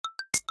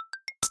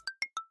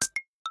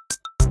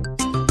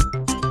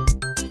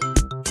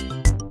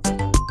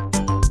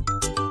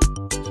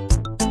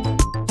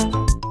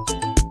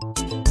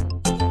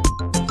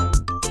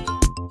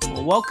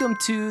Welcome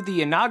to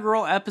the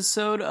inaugural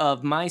episode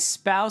of My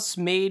Spouse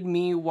Made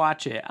Me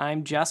Watch It.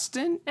 I'm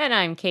Justin. And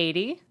I'm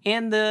Katie.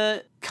 And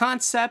the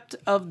concept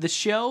of the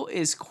show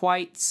is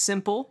quite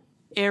simple.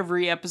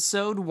 Every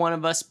episode, one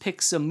of us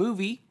picks a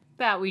movie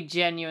that we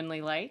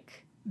genuinely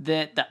like,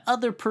 that the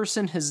other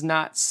person has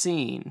not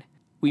seen.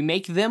 We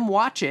make them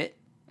watch it.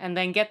 And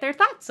then get their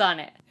thoughts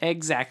on it.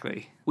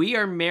 Exactly. We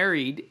are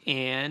married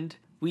and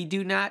we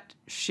do not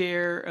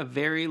share a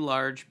very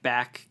large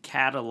back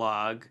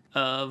catalog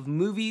of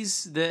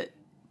movies that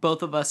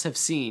both of us have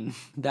seen.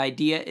 The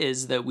idea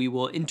is that we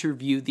will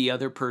interview the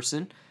other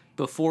person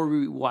before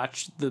we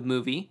watch the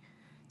movie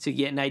to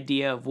get an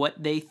idea of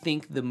what they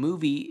think the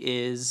movie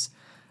is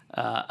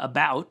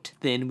about.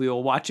 Then we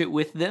will watch it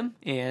with them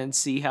and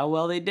see how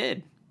well they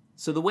did.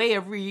 So the way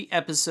every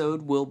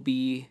episode will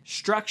be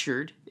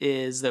structured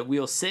is that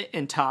we'll sit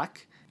and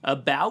talk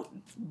about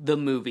the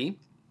movie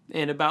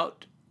and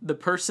about the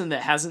person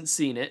that hasn't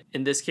seen it,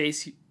 in this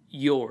case,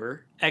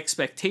 your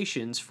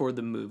expectations for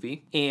the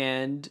movie.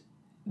 And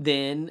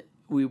then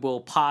we will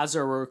pause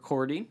our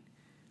recording.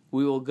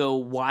 We will go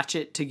watch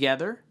it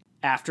together.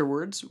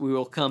 Afterwards, we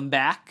will come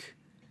back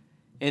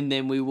and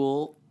then we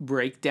will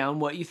break down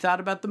what you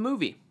thought about the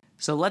movie.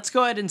 So let's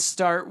go ahead and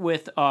start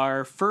with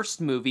our first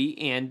movie.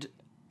 And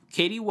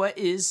Katie, what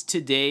is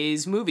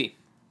today's movie?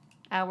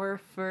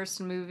 Our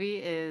first movie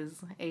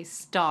is A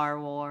Star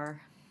War.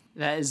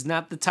 That is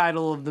not the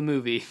title of the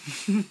movie.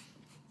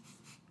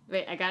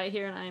 Wait, I got it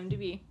here on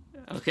IMDb.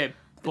 Okay,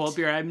 pull up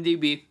your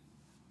IMDb.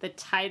 The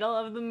title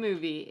of the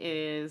movie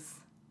is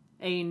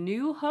A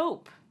New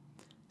Hope.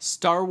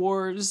 Star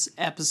Wars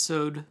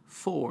Episode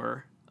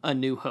 4, A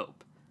New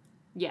Hope.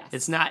 Yes.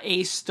 It's not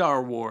a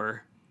Star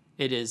War.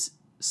 It is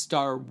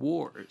Star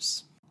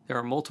Wars. There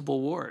are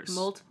multiple wars.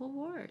 Multiple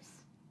wars.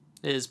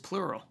 It is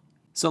plural.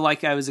 So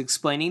like I was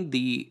explaining,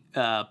 the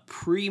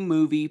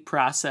pre-movie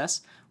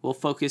process will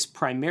focus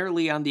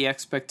primarily on the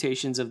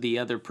expectations of the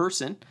other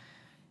person.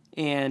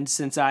 And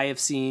since I have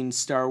seen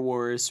Star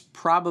Wars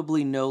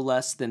probably no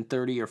less than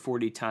 30 or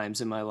 40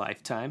 times in my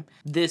lifetime,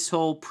 this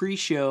whole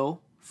pre-show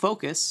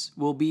focus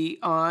will be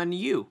on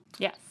you.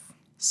 Yes.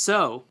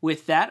 So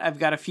with that, I've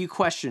got a few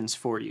questions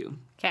for you.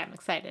 Okay, I'm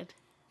excited.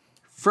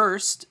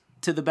 First,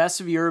 to the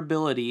best of your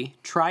ability,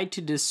 try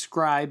to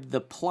describe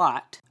the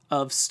plot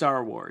of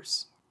Star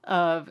Wars.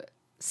 Of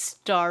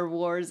Star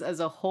Wars as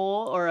a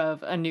whole or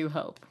of A New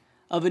Hope?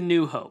 Of A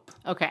New Hope.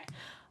 Okay.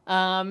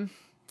 As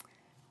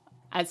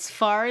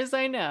far as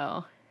I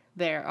know,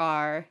 there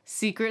are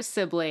secret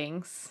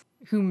siblings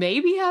who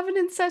maybe have an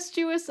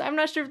incestuous... I'm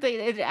not sure if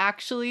it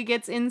actually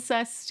gets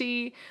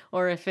incesty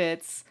or if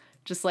it's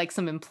just like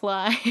some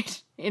implied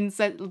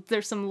incest.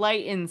 There's some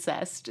light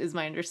incest, is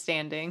my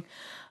understanding.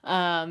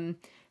 And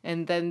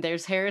then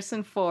there's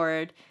Harrison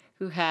Ford,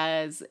 who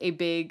has a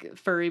big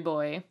furry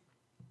boy.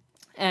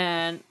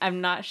 And I'm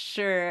not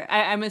sure.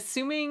 I'm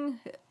assuming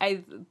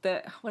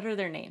what are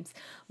their names?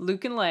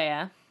 Luke and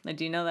Leia. I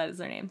do know that is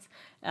their names.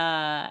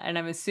 And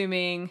I'm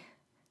assuming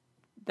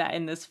that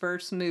in this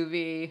first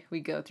movie,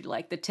 we go through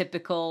like the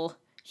typical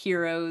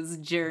hero's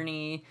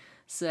journey.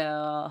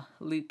 So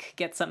Luke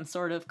gets some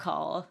sort of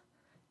call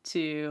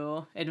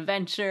to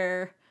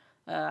adventure.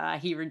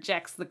 He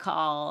rejects the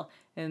call,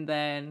 and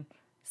then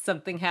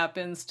something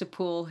happens to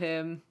pull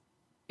him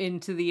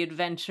into the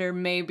adventure,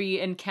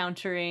 maybe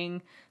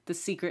encountering the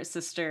secret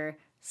sister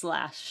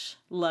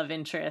 / love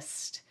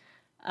interest.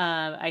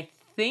 I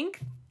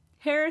think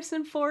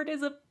Harrison Ford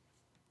is a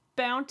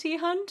bounty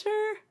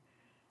hunter.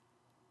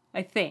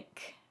 I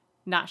think.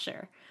 Not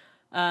sure.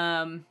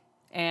 And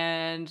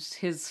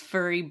his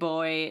furry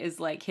boy is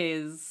like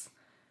his...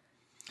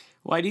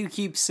 Why do you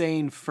keep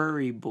saying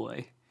furry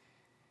boy?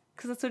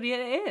 Because that's what he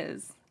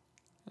is.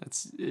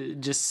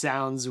 It just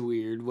sounds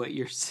weird what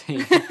you're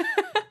saying.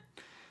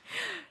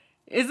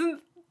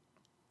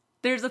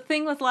 There's a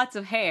thing with lots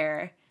of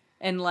hair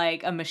and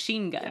like a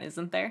machine gun,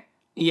 isn't there?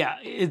 Yeah,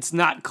 it's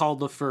not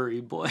called a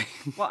furry boy.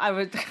 Well, I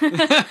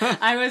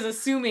was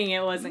assuming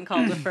it wasn't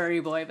called a furry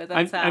boy, but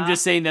that's I'm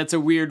just saying that's a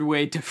weird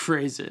way to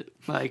phrase it.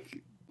 Like,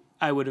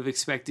 I would have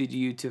expected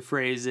you to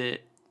phrase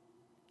it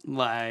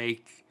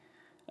like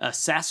a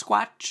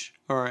Sasquatch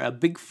or a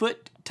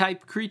Bigfoot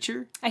type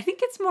creature. I think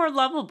it's more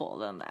lovable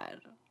than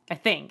that. I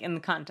think, in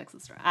the context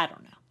of the story. I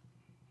don't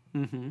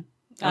know. Mm-hmm.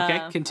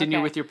 Okay,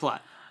 continue with your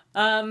plot.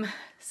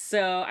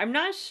 So I'm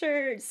not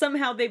sure.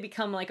 Somehow they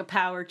become like a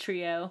power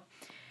trio.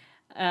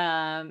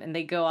 And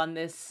they go on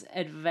this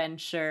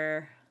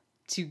adventure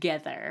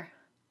together.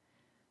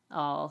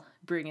 All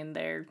bring in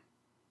their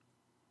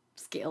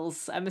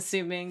skills, I'm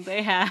assuming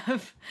they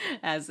have,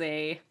 as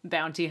a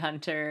bounty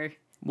hunter.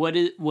 What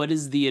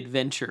is the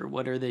adventure?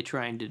 What are they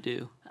trying to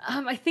do?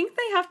 I think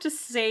they have to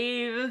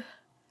save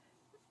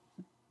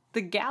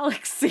the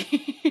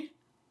galaxy.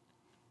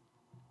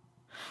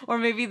 Or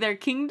maybe their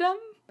kingdom?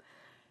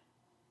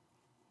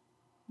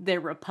 Their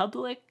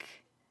republic?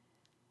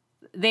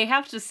 They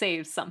have to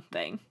save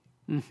something.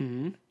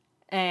 Mm-hmm.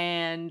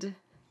 And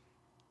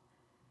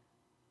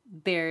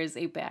there's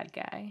a bad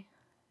guy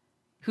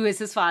who is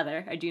his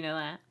father. I do know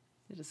that.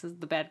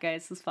 The bad guy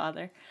is his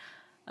father.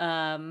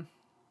 And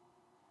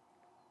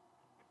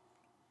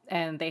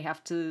they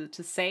have to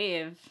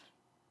save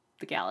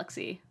the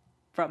galaxy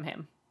from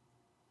him,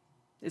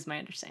 is my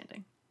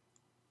understanding.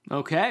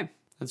 Okay,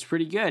 that's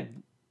pretty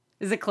good.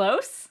 Is it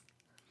close?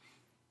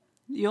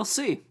 You'll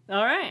see.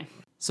 All right.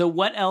 So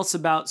what else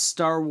about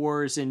Star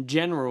Wars in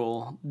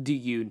general do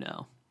you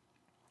know?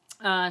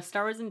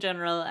 Star Wars in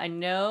general, I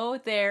know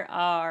there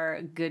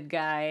are good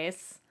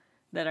guys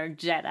that are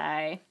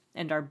Jedi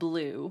and are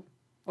blue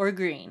or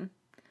green.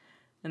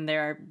 And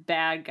there are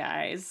bad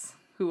guys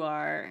who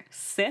are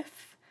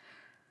Sith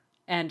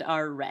and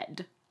are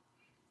red.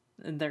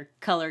 And they're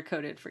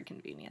color-coded for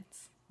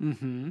convenience.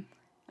 Mm-hmm.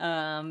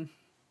 I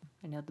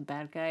know the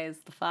bad guy is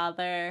the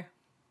father.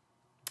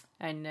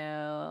 I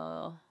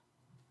know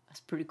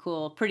that's pretty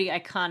cool. Pretty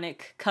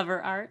iconic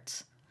cover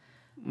art.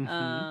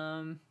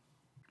 Mm-hmm.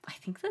 I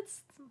think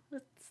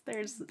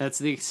That's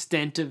the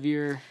extent of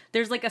your...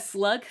 There's like a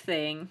slug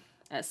thing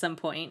at some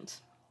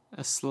point.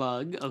 A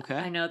slug, okay.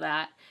 I know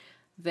that.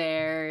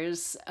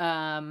 There's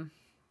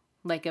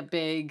like a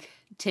big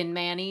Tin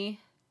Manny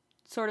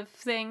sort of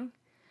thing.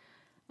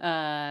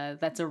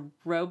 That's a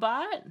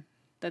robot.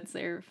 That's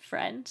their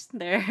friend,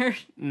 their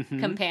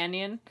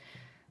companion.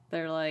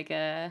 They're like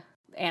a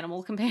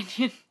animal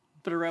companion,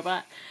 but a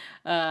robot.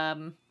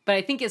 But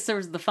I think it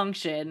serves the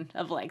function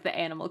of like the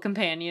animal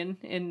companion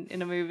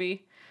in a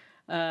movie.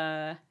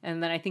 And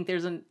then I think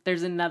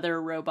there's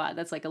another robot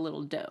that's like a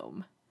little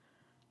dome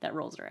that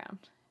rolls around.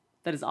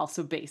 That is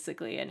also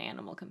basically an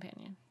animal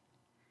companion.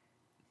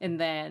 And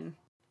then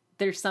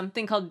there's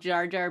something called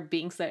Jar Jar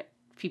Binks that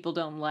people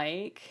don't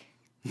like.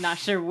 Not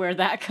sure where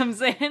that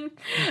comes in.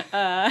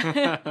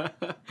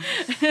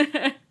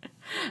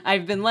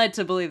 I've been led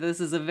to believe this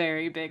is a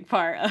very big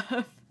part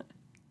of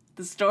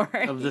the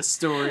story. Of the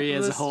story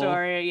as a whole. The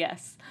story,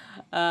 yes.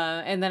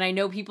 And then I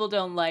know people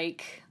don't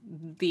like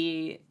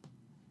the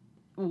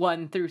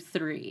 1 through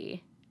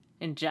 3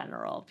 in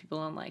general.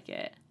 People don't like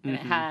it. And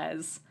it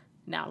has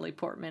Natalie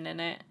Portman in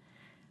it.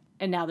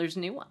 And now there's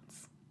new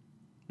ones.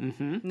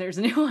 Mm-hmm. And there's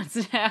new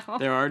ones now.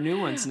 There are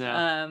new ones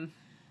now.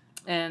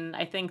 And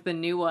I think the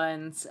new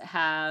ones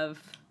have,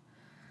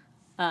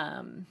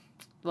 the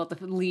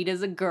lead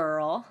is a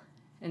girl,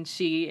 and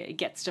she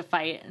gets to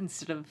fight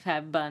instead of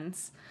have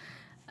buns.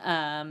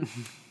 And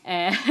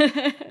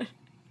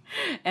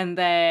and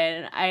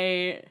then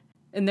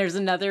there's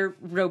another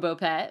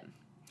Robopet.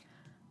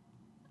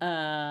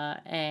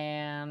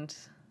 And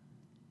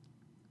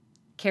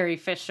Carrie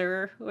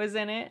Fisher was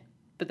in it,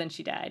 but then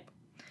she died.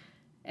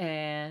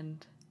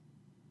 And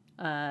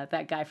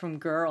that guy from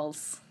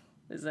Girls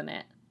is in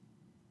it.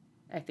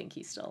 I think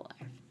he's still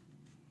alive.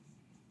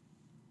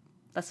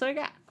 That's what I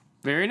got.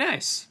 Very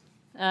nice.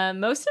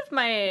 Most of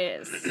my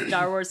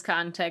Star Wars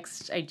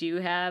context I do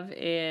have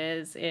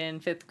is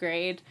in 5th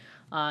grade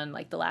on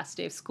like the last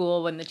day of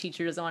school when the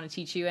teacher doesn't want to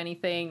teach you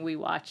anything. We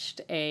watched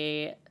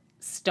a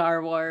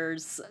Star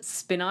Wars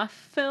spin-off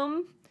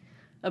film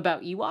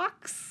about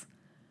Ewoks.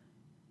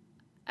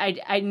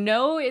 I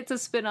know it's a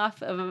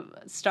spin-off of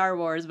Star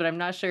Wars, but I'm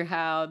not sure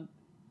how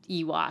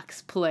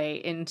Ewoks play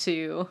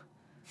into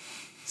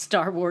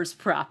Star Wars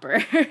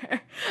proper.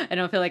 I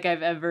don't feel like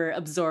I've ever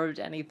absorbed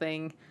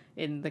anything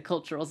in the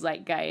cultural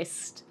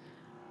zeitgeist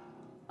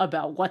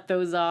about what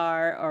those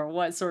are or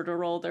what sort of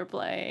role they're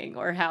playing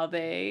or how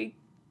they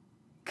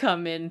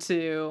come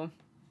into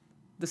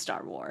the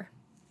Star War.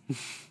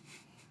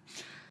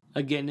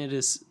 Again, it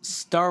is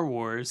Star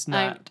Wars,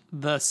 not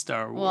the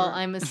Star Wars. Well,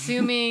 I'm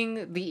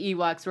assuming the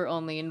Ewoks were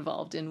only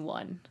involved in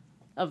one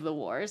of the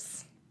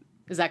wars.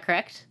 Is that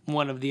correct?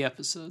 One of the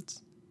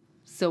episodes.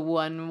 So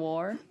one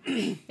war,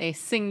 a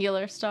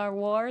singular Star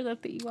War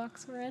that the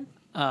Ewoks were in?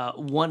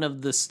 One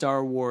of the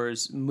Star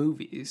Wars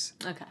movies.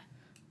 Okay.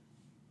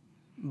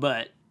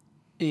 But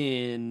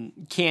in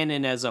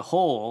canon as a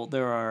whole,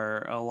 there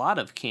are a lot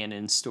of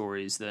canon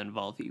stories that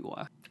involve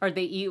Ewok. Are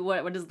they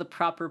what is the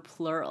proper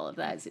plural of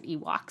that? Is it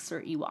Ewoks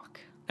or Ewok?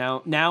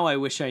 Now I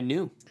wish I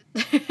knew.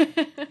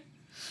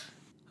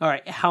 All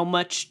right, how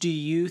much do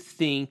you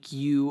think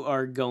you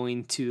are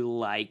going to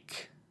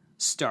like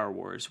Star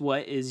Wars?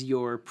 What is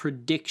your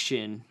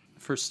prediction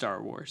for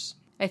Star Wars?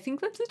 I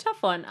think that's a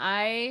tough one.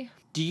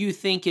 Do you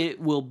think it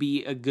will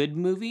be a good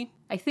movie?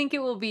 I think it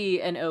will be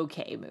an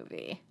okay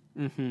movie.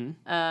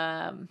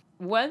 Mm-hmm.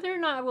 Whether or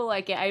not I will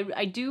like it,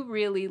 I do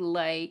really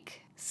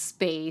like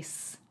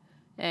space,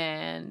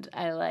 and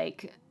I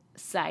like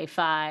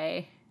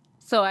sci-fi.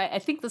 So I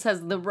think this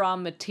has the raw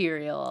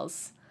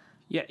materials.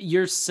 Yeah,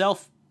 you're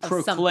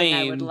self-proclaimed. Something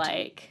I would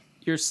like.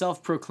 You're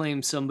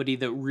self-proclaimed somebody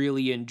that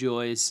really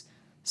enjoys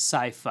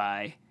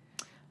sci-fi,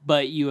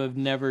 but you have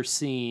never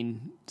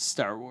seen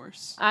Star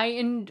Wars.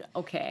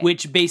 Okay.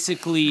 Which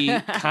basically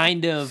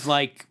kind of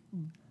like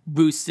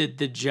boosted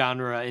the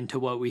genre into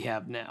what we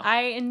have now.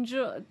 I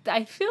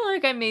feel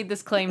like I made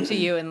this claim to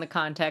you in the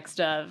context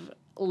of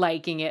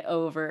liking it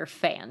over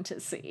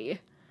fantasy.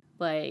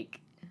 Like,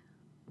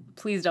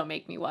 please don't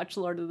make me watch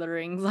Lord of the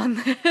Rings on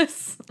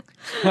this.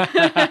 No!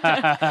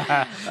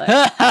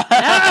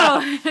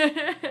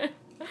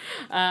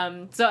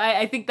 So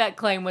I think that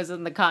claim was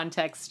in the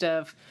context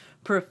of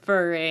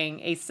preferring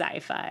a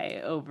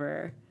sci-fi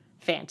over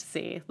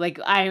fantasy. Like,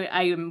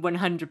 I am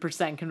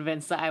 100%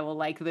 convinced that I will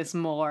like this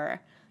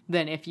more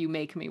than if you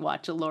make me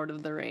watch a Lord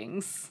of the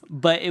Rings.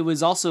 But it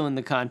was also in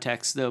the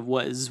context of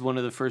was one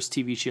of the first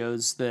TV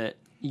shows that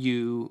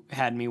you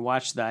had me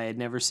watch that I had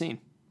never seen.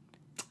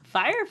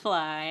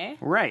 Firefly.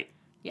 Right.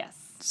 Yes.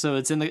 So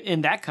it's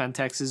in that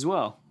context as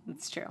well.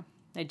 That's true.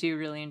 I do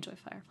really enjoy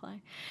Firefly.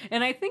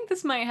 And I think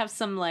this might have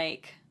some,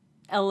 like,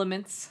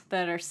 elements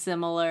that are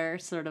similar,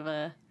 sort of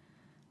a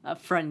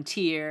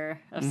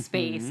frontier of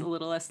space, a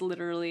little less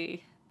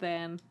literally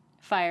than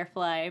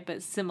Firefly,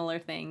 but similar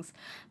things.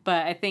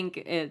 But I think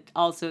it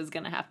also is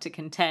going to have to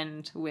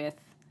contend with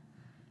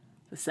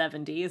the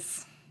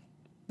 70s.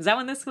 Is that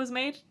when this was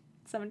made?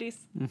 70s?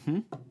 Mm-hmm.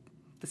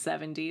 The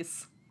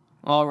 70s.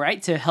 All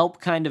right, to help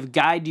kind of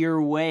guide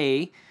your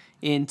way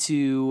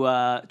into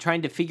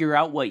trying to figure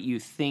out what you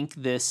think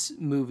this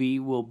movie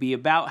will be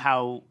about,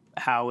 how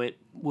it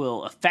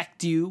will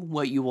affect you,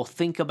 what you will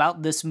think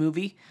about this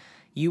movie,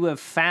 you have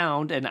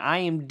found an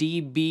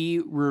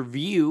IMDb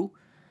review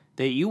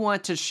that you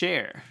want to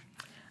share.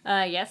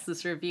 Yes,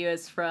 this review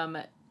is from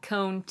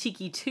Cone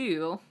Tiki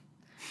 2,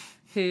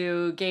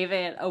 who gave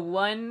it a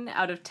 1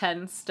 out of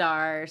 10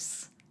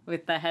 stars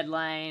with the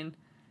headline,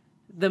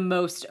 "The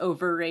most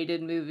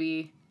overrated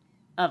movie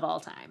of all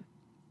time."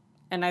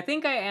 And I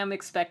think I am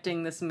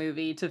expecting this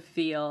movie to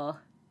feel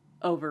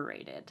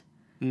overrated.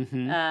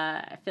 Mm-hmm.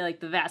 I feel like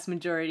the vast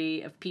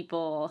majority of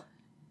people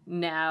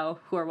now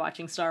who are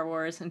watching Star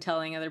Wars and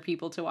telling other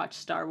people to watch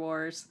Star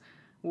Wars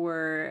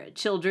were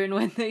children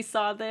when they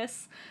saw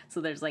this.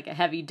 So there's like a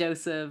heavy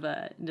dose of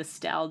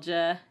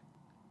nostalgia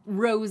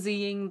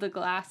rosying the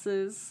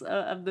glasses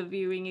of the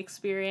viewing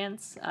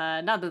experience.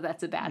 Not that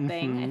that's a bad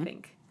thing. I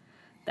think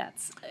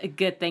that's a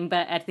good thing,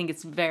 but I think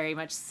it's very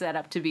much set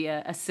up to be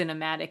a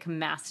cinematic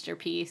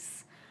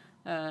masterpiece.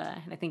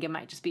 And I think it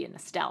might just be a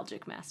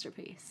nostalgic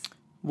masterpiece.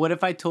 What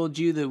if I told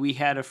you that we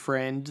had a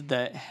friend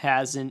that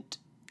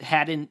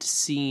hadn't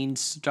seen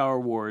Star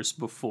Wars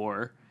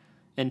before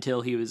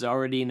until he was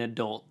already an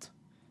adult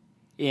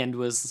and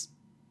was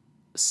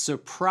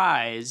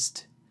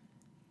surprised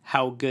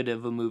how good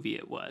of a movie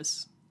it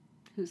was?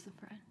 Who's the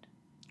friend?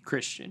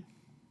 Christian.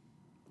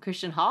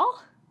 Christian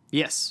Hall?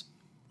 Yes.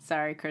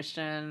 Sorry,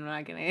 Christian, I'm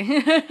not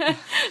gonna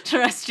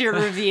trust your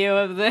review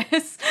of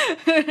this.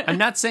 I'm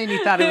not saying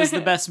he thought it was the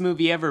best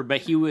movie ever,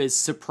 but he was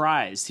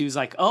surprised. He was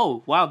like,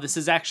 oh, wow, this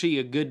is actually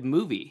a good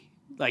movie.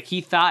 Like,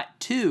 he thought,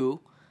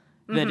 too,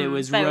 that it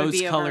was that would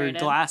be rose-colored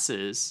overrated.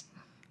 glasses.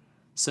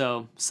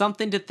 So,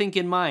 something to think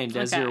in mind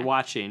as Okay. you're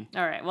watching.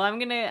 All right, well, I'm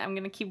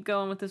gonna keep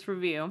going with this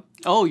review.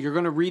 Oh, you're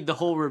going to read the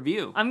whole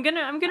review. I'm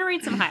gonna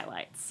read some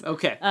highlights.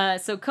 Okay.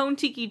 So Cone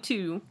Tiki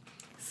 2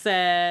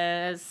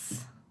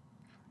 says,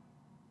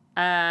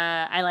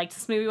 I liked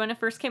this movie when it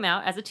first came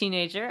out. As a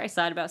teenager, I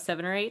saw it about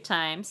 7 or 8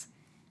 times.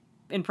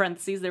 In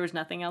parentheses, there was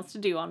nothing else to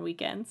do on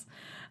weekends.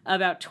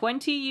 About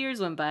 20 years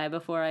went by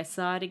before I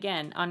saw it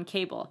again on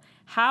cable.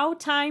 How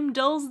time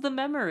dulls the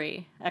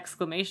memory!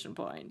 Exclamation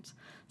point.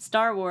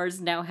 Star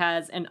Wars now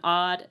has an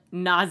odd,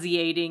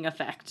 nauseating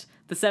effect.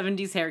 The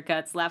 70s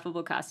haircuts,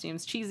 laughable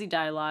costumes, cheesy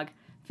dialogue,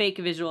 fake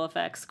visual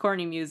effects,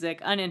 corny music,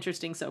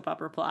 uninteresting soap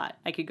opera plot.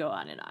 I could go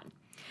on and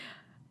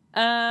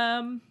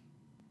on.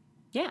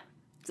 Yeah.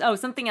 Oh,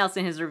 something else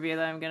in his review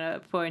that I'm going to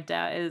point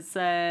out is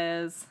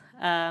says,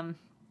 after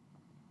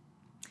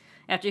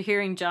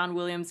hearing John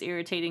Williams'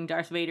 irritating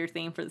Darth Vader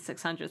theme for the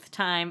 600th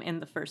time in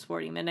the first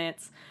 40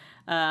 minutes,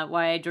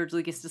 why George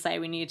Lucas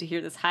decided we needed to hear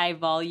this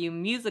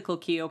high-volume musical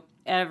cue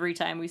every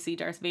time we see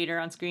Darth Vader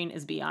on screen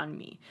is beyond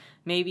me.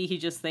 Maybe he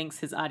just thinks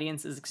his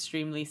audience is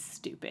extremely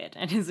stupid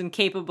and is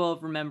incapable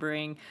of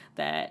remembering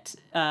that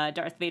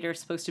Darth Vader is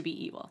supposed to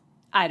be evil.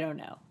 I don't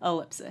know.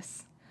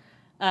 Ellipsis.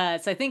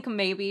 So I think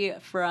maybe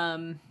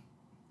from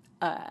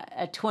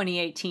a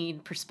 2018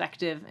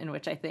 perspective in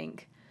which I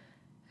think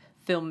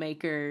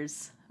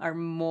filmmakers are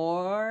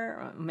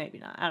more, maybe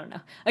not, I don't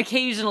know,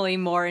 occasionally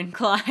more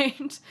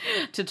inclined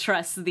to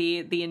trust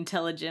the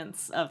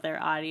intelligence of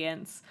their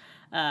audience.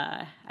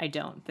 I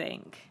don't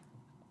think.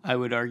 I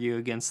would argue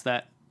against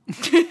that.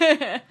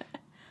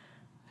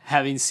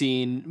 Having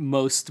seen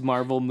most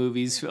Marvel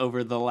movies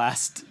over the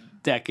last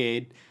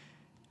decade,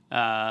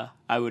 I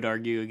would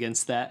argue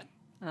against that.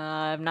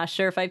 I'm not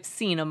sure if I've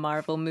seen a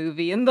Marvel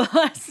movie in the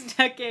last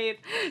decade,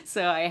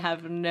 so I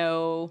have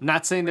no I'm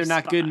not saying they're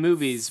not good response.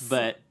 movies,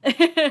 but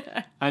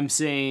I'm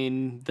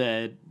saying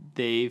that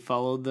they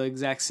follow the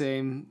exact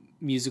same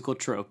musical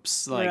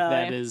tropes. Like,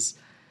 Really?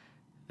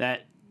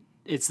 that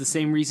it's the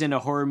same reason a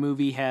horror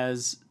movie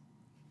has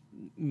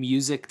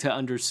music to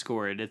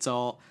underscore it. It's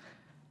all,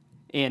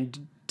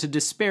 and to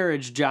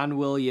disparage John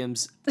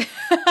Williams,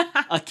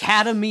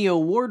 Academy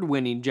Award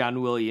winning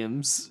John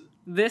Williams,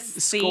 This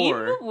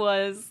Score.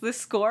 the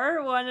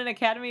score won an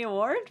Academy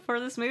Award for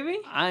this movie?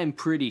 I'm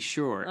pretty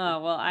sure. Oh,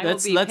 well, I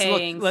Let's- will be let's look-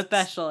 paying let's-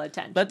 special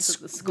attention Let's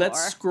to the score.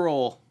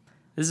 scroll.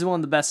 This is one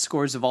of the best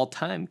scores of all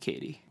time,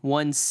 Katie.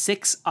 Won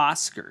 6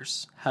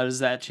 Oscars. How does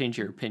that change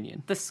your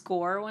opinion? The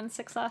score won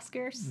 6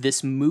 Oscars?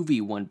 This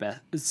movie won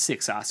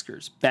 6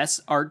 Oscars.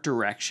 Best art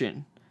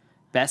direction,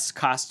 best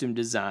costume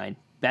design,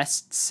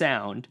 best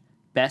sound,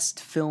 best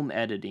film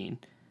editing,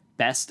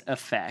 best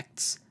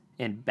effects,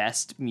 and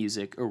best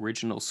music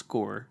original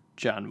score,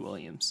 John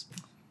Williams.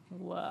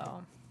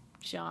 Whoa.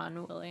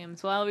 John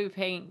Williams. Well, we'll be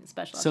paying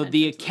special So attention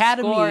the to the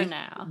score Academy,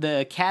 now. the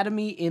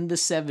Academy in the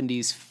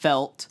 70s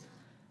felt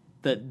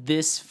that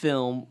this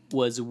film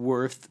was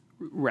worth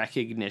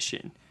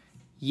recognition.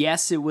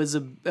 Yes, it was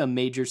a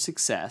major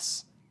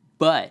success,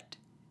 but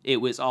it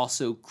was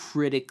also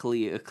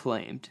critically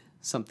acclaimed.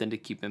 Something to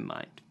keep in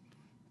mind.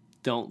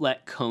 Don't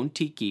let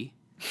Kon-Tiki,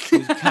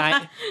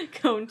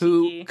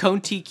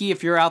 Kon-Tiki,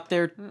 if you're out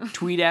there,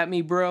 tweet at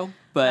me, bro.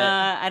 But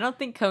I don't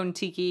think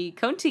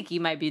Kon-Tiki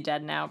might be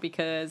dead now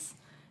because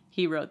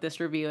he wrote this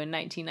review in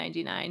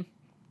 1999.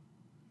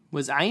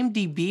 was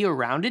IMDb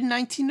around in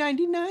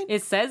 1999?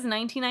 It says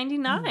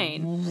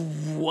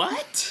 1999.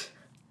 What?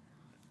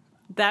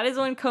 That is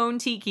when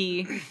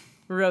Kon-Tiki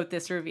wrote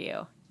this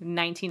review,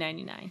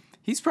 1999.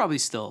 He's probably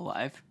still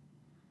alive.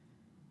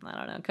 I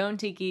don't know.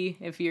 Kon-Tiki,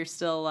 if you're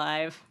still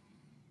alive,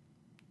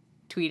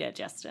 tweet at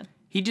Justin.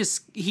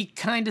 He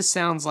kind of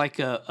sounds like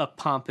a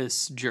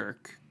pompous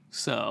jerk.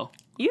 So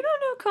You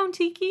don't know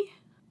Kon-Tiki?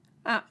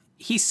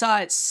 he saw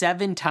it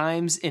 7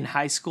 times in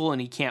high school and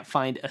he can't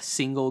find a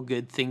single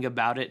good thing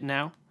about it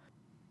now.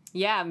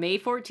 Yeah, May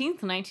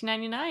 14th,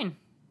 1999.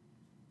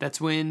 That's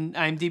when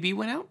IMDb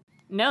went out?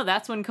 No,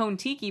 that's when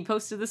Kon-Tiki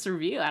posted this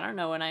review. I don't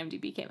know when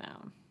IMDb came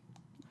out.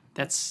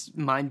 That's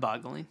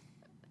mind-boggling.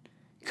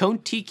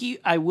 Kon-Tiki,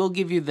 I will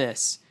give you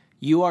this.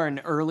 You are an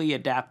early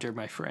adapter,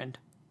 my friend.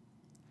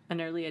 An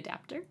early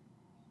adapter?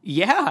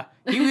 Yeah,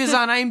 he was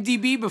on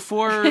IMDb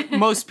before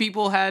most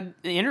people had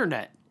the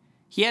internet.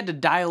 He had to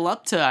dial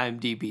up to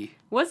IMDb.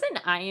 Wasn't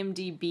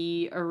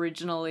IMDb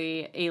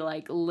originally a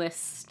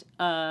list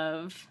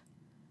of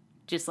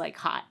just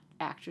hot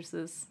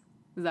actresses?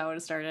 Is that what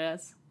it started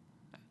as?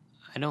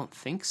 I don't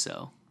think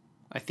so.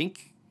 I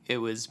think it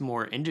was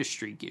more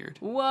industry geared.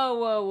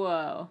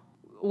 Whoa.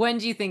 When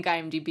do you think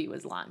IMDb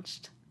was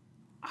launched?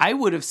 I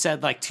would have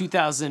said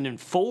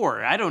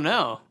 2004. I don't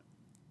know.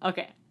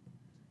 Okay.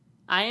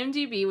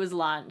 IMDb was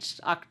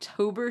launched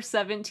October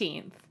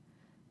 17th,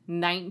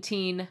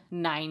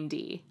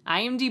 1990.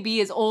 IMDb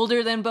is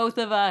older than both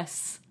of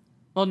us.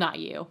 Well, not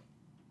you.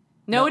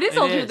 No, it is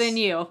older than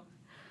you.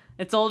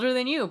 It's older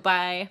than you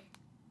by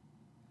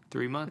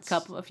 3 months.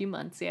 a few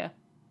months, yeah.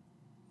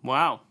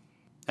 Wow.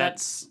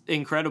 That's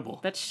incredible.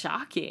 That's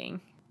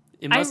shocking.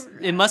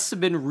 It must have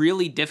been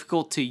really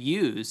difficult to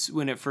use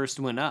when it first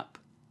went up.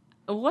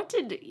 What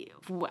did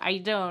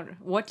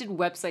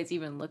websites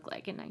even look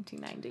like in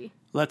 1990?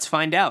 Let's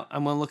find out.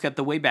 I'm going to look at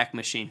the Wayback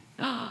Machine.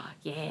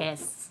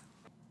 Yes.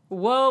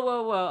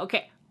 Whoa.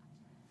 Okay.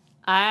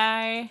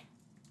 I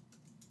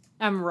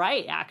am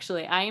right,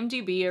 actually.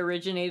 IMDb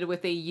originated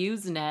with a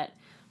Usenet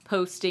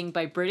posting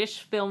by British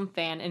film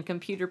fan and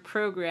computer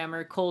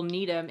programmer Cole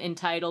Needham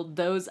entitled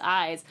Those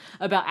Eyes,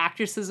 about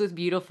actresses with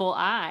beautiful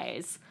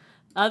eyes.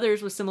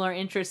 Others with similar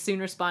interests soon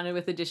responded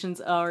with additions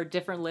or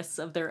different lists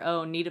of their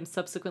own. Needham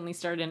subsequently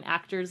started an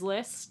actors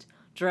list,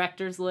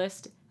 directors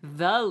list,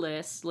 the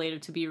list, later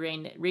to be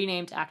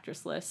renamed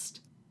actress list.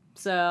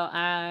 So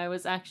I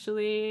was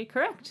actually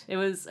correct. It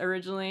was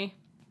originally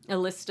a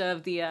list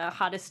of the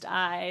hottest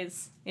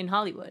eyes in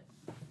Hollywood.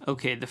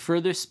 Okay, the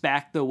furthest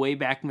back the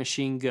Wayback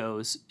Machine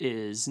goes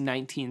is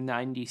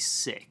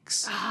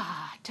 1996.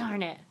 Ah,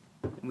 darn it.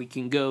 We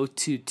can go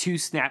to 2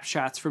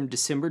 snapshots from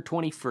December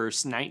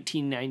 21st,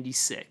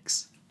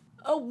 1996.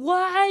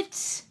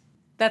 What?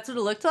 That's what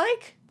it looked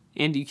like?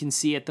 And you can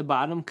see at the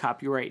bottom,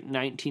 copyright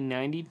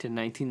 1990 to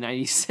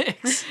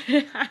 1996.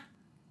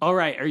 All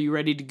right, are you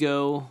ready to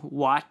go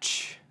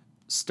watch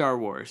Star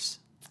Wars?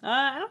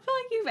 I don't feel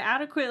like you've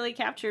adequately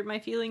captured my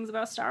feelings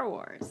about Star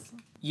Wars.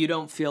 You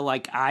don't feel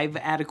like I've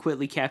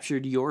adequately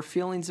captured your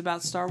feelings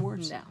about Star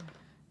Wars? No.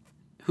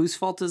 Whose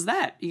fault is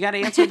that? You got to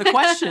answer the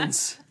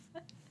questions.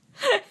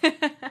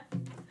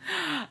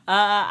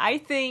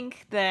 I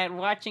think that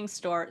watching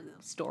Star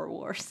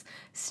Wars,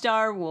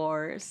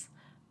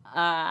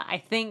 I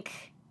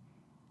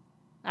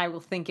will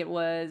think it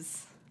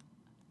was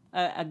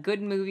a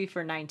good movie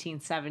for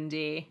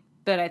 1970,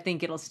 but I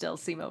think it'll still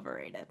seem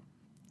overrated.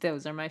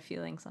 Those are my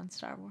feelings on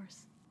Star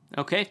Wars.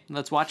 Okay,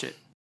 let's watch it.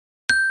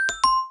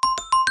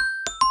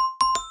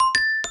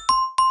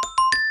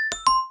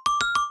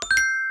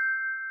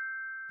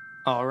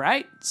 All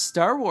right,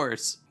 Star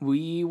Wars.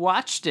 We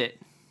watched it.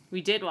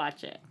 We did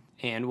watch it.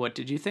 And what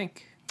did you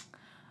think?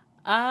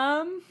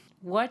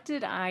 What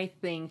did I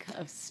think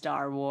of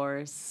Star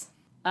Wars?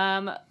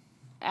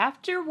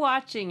 After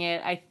watching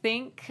it, I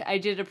think I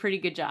did a pretty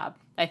good job.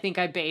 I think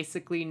I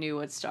basically knew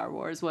what Star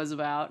Wars was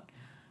about,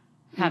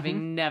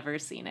 having never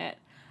seen it.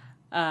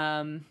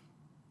 I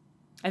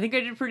think I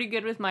did pretty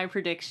good with my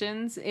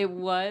predictions. It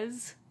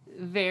was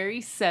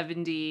very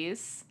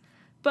 70s,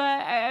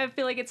 but I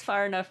feel like it's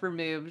far enough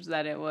removed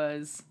that it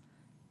was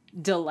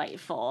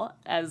delightful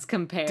as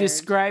compared.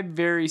 Describe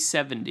very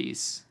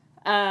 70s.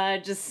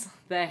 Just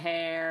the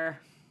hair,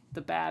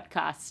 the bad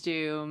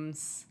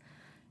costumes,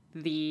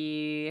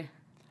 the...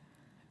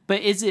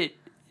 But is it...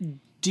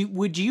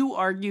 would you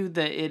argue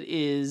that it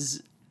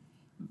is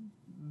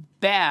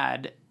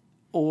bad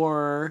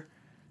or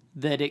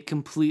that it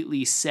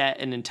completely set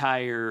an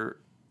entire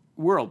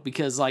world?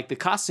 Because, like, the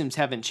costumes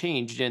haven't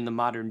changed in the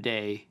modern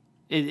day.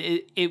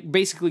 It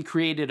basically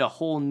created a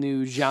whole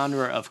new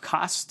genre of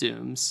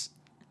costumes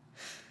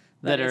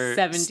that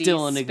are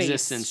still in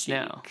existence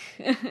now.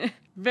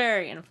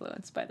 Very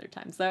influenced by their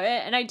times, though.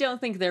 And I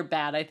don't think they're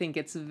bad. I think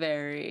it's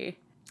very...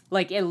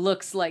 Like, it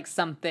looks like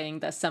something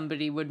that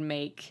somebody would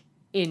make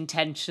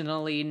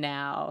intentionally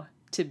now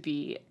to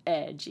be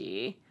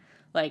edgy.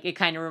 Like, it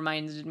kind of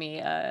reminded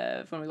me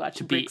of when we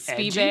watched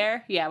Brixby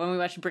Bear. Yeah, when we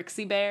watched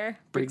Brixby Bear.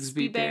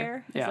 Brixby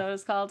Bear. Is that what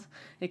it's called?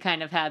 It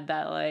kind of had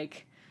that,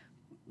 like,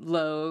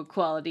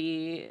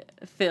 low-quality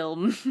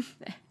film.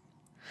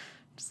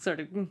 Just sort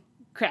of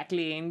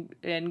crackly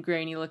and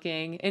grainy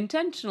looking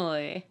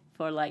intentionally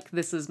for, like,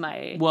 this is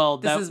my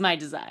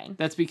design.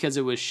 That's because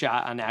it was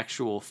shot on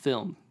actual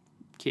film,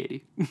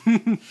 Katie.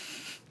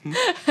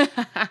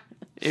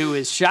 It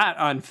was shot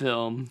on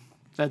film.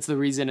 That's the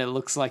reason it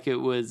looks like it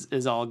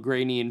is all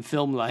grainy and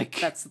film-like.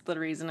 That's the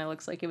reason it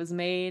looks like it was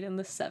made in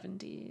the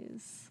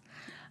 70s.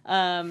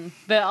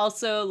 But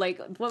also, like,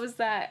 what was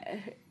that?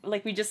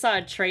 Like, we just saw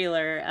a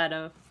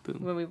trailer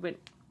when we went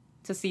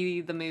to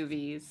see the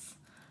movies.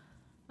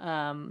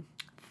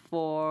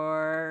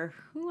 For,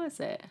 who was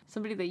it?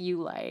 Somebody that you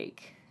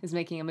like is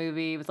making a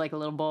movie with, like, a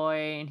little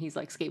boy, and he's,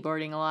 like,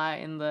 skateboarding a lot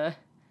in the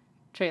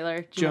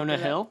trailer. Jonah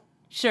Hill?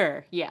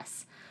 Sure,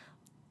 yes.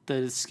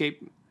 The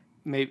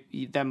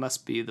maybe that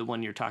must be the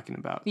one you're talking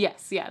about.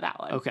 Yes, yeah, that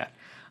one. Okay.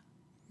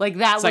 Like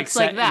that it's looks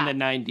like that in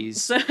the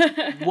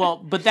 90s. Well,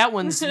 but that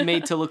one's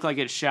made to look like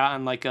it's shot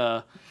on like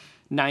a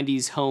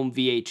 90s home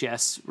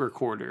VHS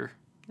recorder.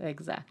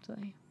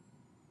 Exactly.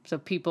 So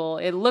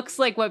it looks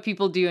like what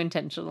people do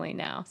intentionally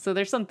now. So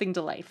there's something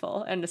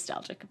delightful and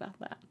nostalgic about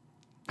that.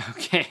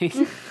 Okay.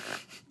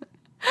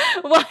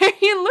 Why are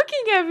you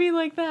looking at me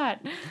like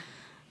that?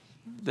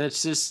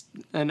 That's just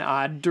an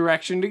odd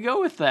direction to go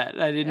with that.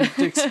 I didn't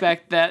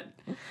expect that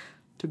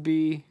to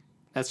be...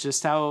 That's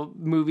just how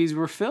movies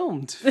were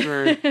filmed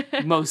for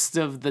most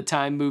of the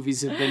time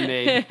movies have been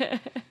made.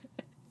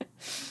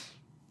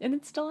 And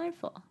it's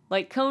delightful.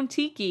 Like,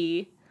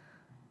 Kon-Tiki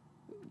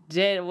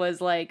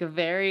was, like,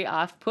 very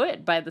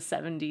off-put by the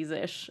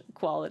 70s-ish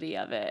quality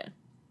of it.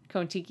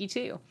 Kon-Tiki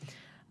too.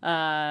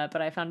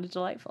 But I found it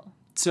delightful.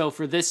 So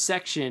for this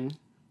section...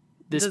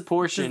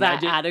 portion. Does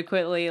that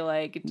adequately,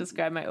 like,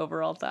 describe my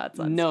overall thoughts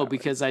on No, Star Wars?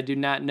 because I do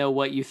not know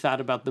what you thought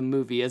about the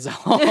movie as a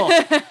whole.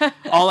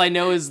 All I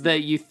know is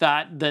that you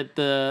thought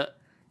that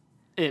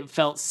it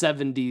felt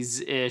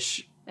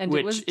 70s-ish, and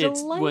which it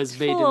was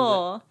made in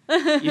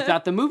the... You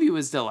thought the movie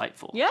was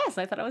delightful. Yes,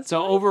 I thought it was So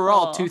delightful.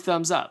 overall, 2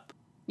 thumbs up.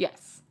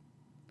 Yes.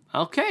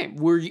 Okay.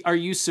 Are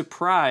you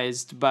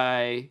surprised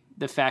by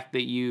the fact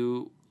that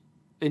you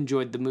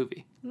enjoyed the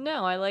movie?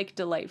 No, I like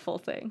delightful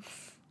things.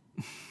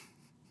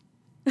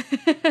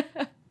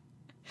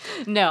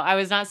 No, I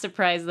was not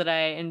surprised that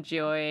I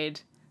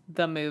enjoyed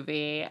the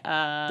movie.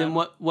 Then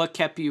what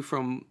kept you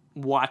from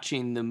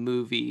watching the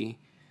movie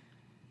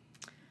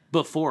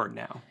before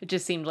now? It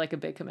just seemed like a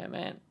big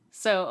commitment.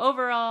 So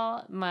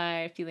overall,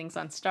 my feelings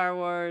on Star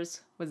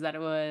Wars was that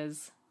it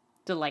was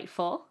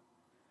delightful,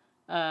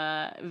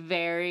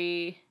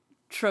 very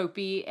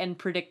tropey and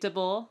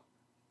predictable,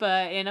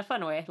 but in a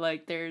fun way.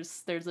 Like,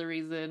 there's a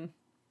reason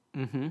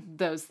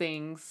those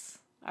things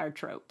are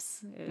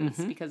tropes. It's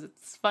because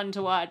it's fun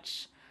to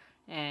watch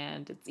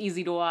and it's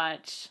easy to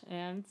watch,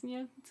 and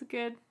it's a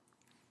good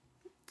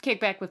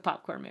kickback with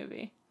popcorn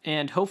movie.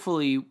 And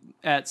hopefully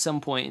at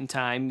some point in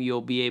time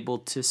you'll be able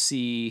to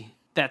see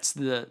that's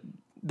the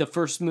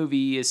first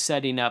movie is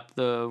setting up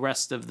the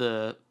rest of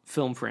the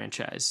film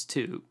franchise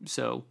too.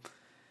 So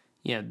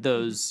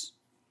those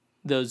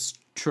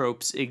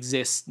tropes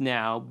exist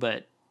now,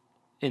 but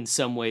in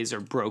some ways are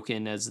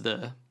broken as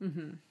the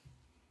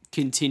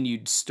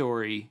continued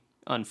story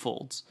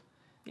unfolds.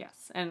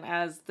 Yes, and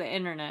as the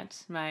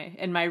internet,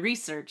 my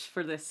research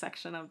for this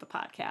section of the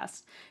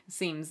podcast, it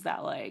seems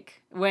that,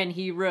 like, when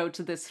he wrote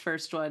this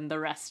first one, the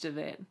rest of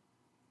it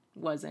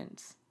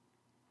wasn't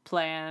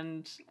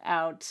planned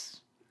out.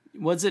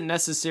 Wasn't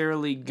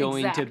necessarily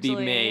going to be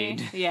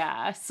made.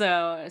 Yeah,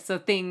 so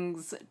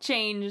things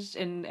changed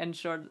and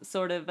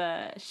sort of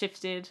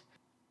shifted.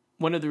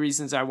 One of the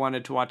reasons I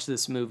wanted to watch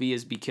this movie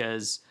is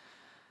because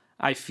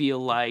I feel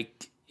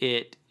like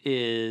it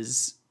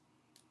is...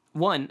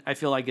 One, I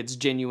feel like it's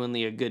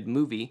genuinely a good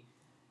movie,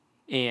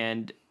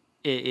 and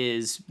it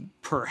is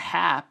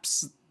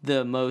perhaps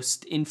the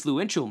most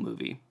influential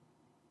movie,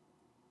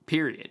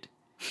 period.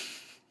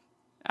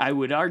 I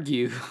would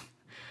argue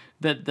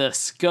that the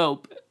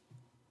scope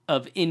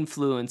of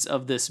influence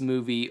of this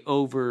movie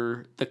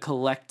over the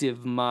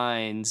collective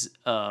minds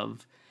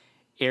of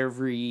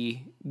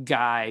every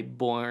guy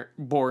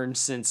born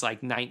since like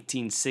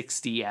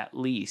 1960 at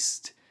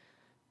least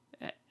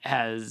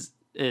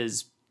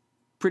is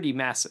pretty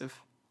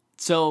massive.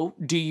 So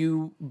do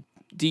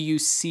you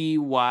see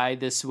why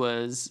this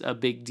was a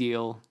big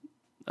deal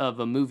of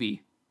a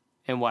movie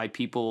and why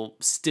people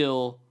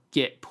still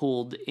get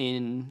pulled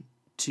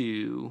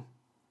into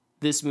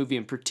this movie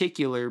in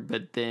particular,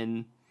 but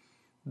then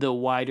the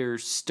wider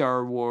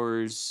Star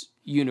Wars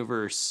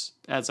universe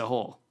as a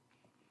whole?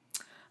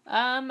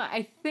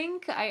 I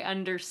think I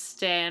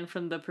understand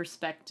from the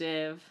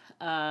perspective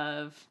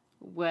of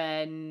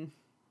when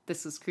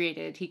this was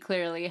created. He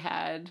clearly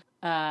had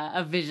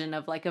a vision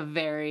of like a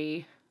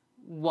very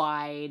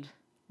wide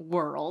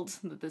world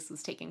that this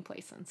was taking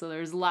place in. So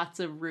there's lots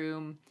of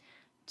room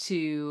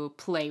to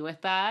play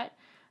with that.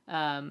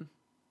 So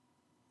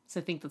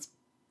I think that's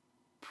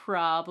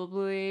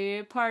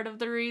probably part of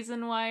the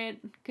reason why it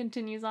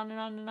continues on and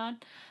on and on.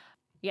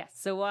 Yes,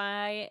 so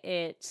why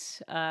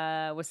it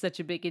was such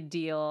a big a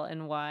deal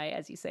and why,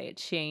 as you say, it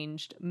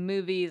changed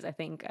movies. I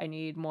think I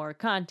need more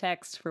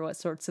context for what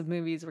sorts of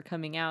movies were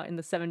coming out in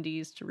the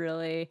 70s to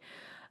really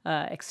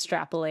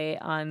extrapolate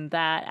on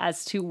that.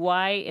 As to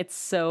why it's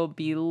so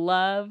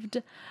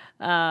beloved,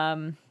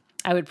 I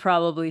would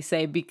probably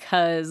say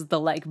because the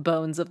like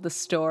bones of the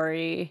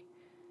story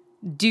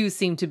do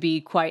seem to be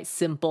quite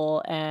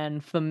simple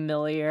and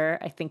familiar.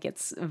 I think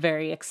it's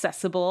very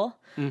accessible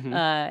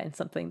and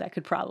something that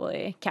could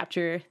probably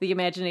capture the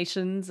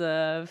imaginations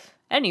of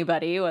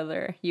anybody,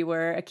 whether you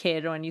were a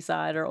kid when you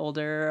saw it or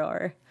older.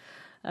 Or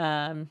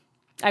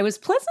I was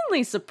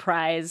pleasantly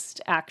surprised,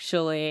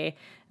 actually,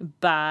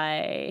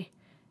 by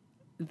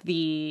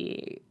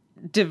the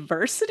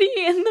diversity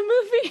in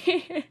the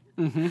movie.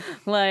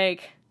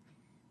 Like,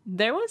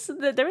 there was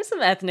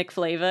some ethnic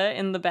flavor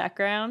in the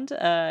background.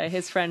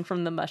 His friend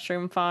from the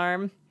mushroom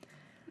farm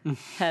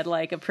had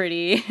like a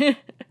pretty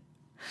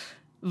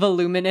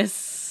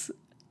voluminous,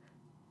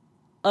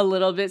 a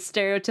little bit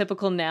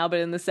stereotypical now, but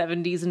in the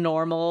 70s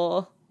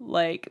normal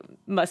like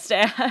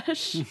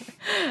mustache.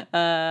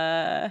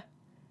 Yes,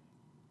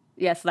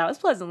 that was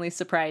pleasantly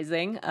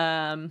surprising.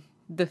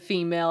 The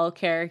female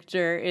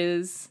character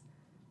is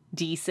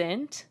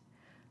decent.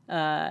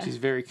 She's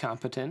very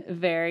competent.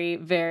 Very,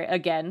 very,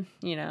 again,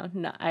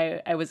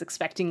 I was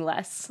expecting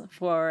less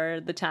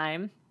for the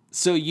time.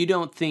 So you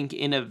don't think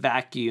in a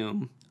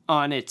vacuum,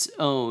 on its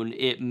own,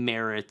 it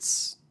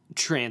merits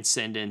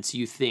transcendence?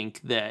 You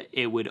think that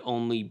it would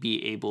only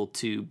be able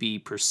to be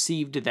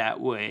perceived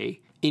that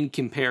way in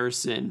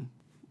comparison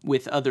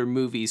with other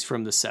movies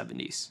from the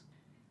 70s?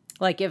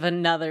 Like if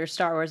another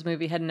Star Wars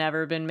movie had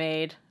never been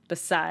made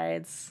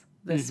besides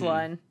this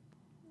one,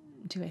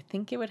 do I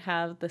think it would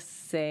have the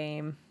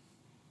same...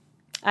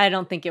 I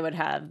don't think it would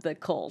have the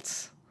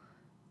cult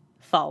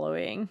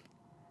following.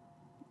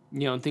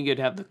 You don't think it'd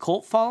have the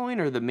cult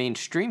following or the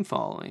mainstream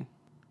following?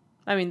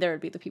 I mean, there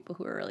would be the people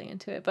who are really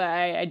into it, but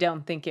I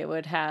don't think it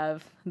would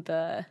have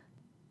the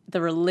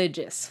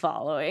religious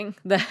following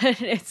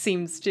that it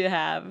seems to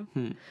have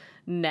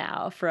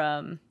now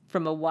from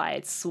a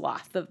wide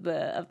swath of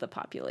the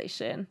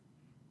population.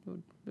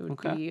 It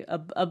would be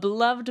a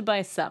beloved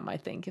by some, I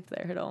think, if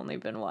there had only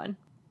been one.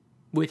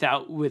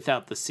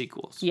 Without the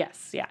sequels.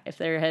 Yes, yeah.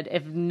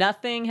 If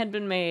nothing had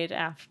been made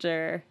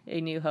after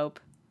A New Hope,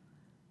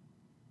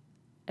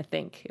 I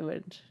think it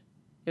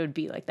would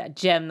be like that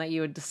gem that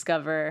you would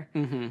discover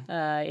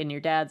in your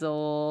dad's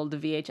old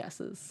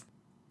VHSs.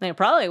 And it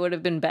probably would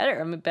have been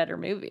a better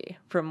movie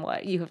from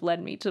what you have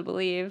led me to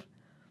believe.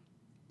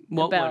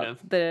 What would have?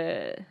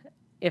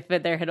 If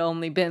there had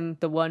only been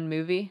the one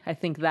movie, I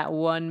think that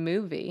one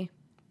movie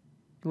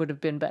would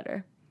have been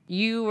better.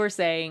 You were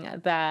saying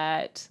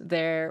that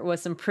there was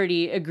some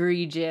pretty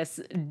egregious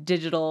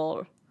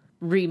digital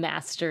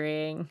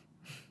remastering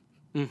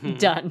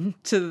done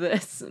to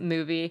this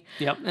movie.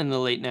 Yep, in the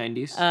late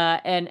 90s.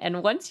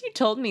 And once you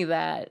told me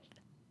that,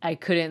 I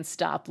couldn't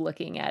stop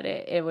looking at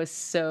it. It was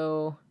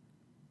so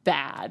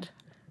bad.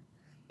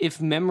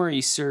 If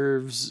memory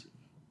serves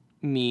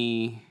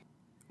me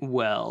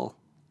well,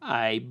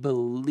 I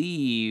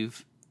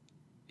believe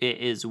it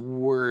is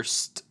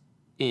worst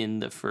in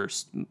the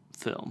first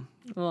film.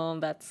 Well,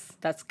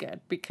 that's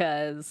good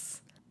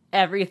because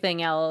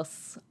everything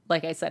else,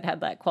 like I said, had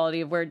that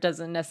quality of where it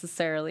doesn't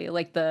necessarily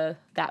like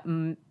that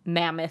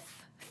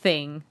mammoth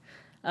thing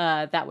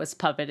that was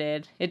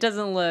puppeted. It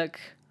doesn't look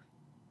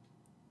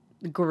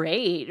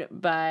great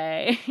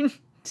by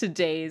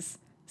today's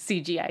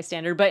CGI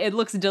standard, but it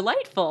looks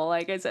delightful.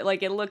 Like I said,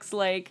 like it looks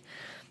like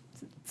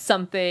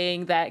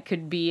something that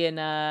could be in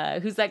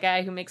who's that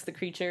guy who makes the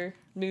creature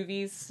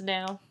movies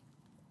now?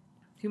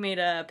 Who made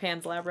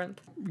Pan's Labyrinth?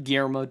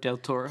 Guillermo del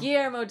Toro.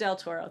 Guillermo del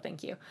Toro,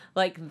 thank you.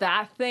 Like,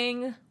 that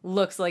thing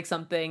looks like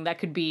something that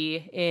could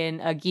be in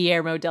a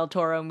Guillermo del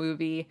Toro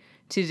movie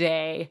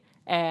today,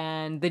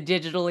 and the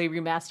digitally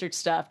remastered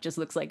stuff just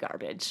looks like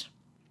garbage.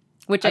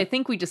 Which I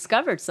think we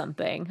discovered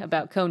something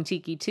about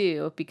Kon-Tiki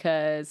 2,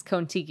 because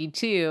Kon-Tiki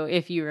 2,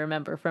 if you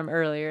remember from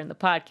earlier in the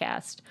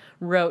podcast,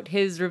 wrote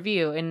his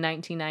review in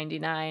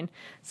 1999.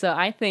 So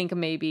I think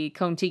maybe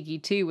Kon-Tiki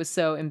 2 was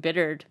so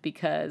embittered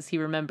because he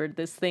remembered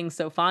this thing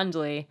so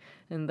fondly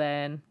and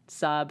then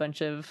saw a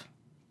bunch of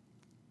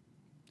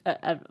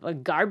a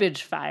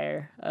garbage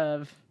fire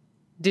of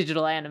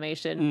digital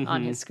animation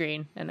on his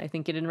screen, and I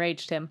think it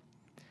enraged him.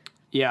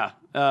 Yeah,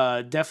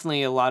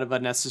 definitely a lot of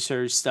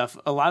unnecessary stuff.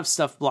 A lot of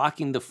stuff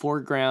blocking the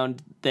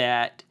foreground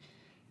that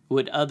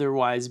would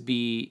otherwise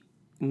be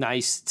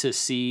nice to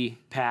see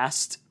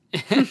past.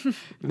 It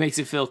makes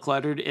it feel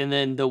cluttered. And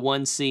then the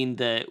one scene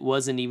that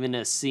wasn't even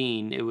a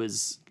scene, it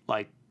was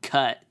like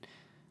cut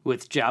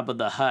with Jabba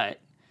the Hutt,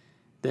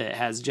 that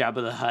has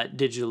Jabba the Hutt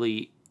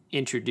digitally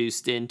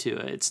introduced into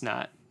it. It's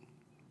not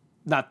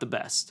the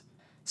best.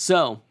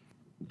 So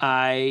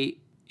I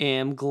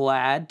am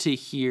glad to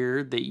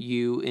hear that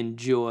you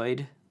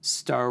enjoyed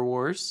Star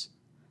Wars.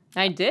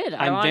 I did.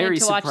 I I'm wanted very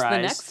to watch the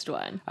surprised. next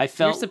one. I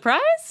felt You're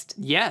surprised?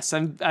 Yes,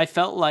 I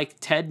felt like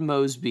Ted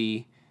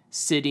Mosby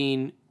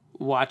sitting,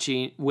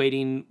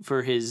 waiting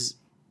for his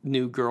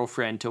new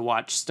girlfriend to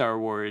watch Star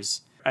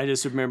Wars. I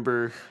just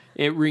remember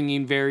it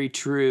ringing very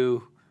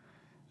true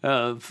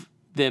of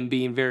them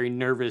being very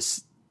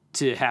nervous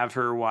to have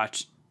her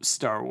watch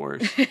Star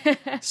Wars.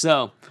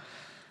 So,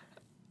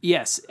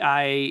 yes,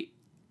 I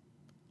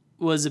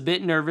was a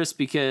bit nervous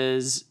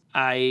because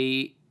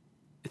I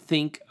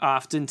think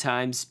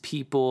oftentimes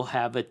people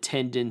have a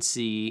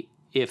tendency,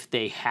 if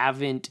they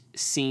haven't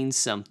seen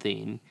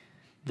something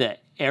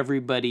that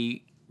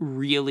everybody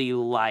really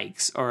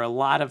likes, or a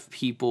lot of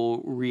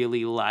people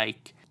really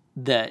like,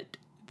 that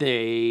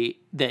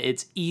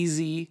it's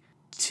easy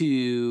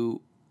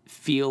to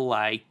feel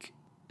like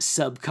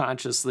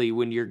subconsciously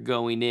when you're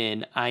going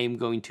in, I am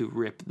going to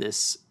rip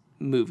this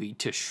movie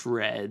to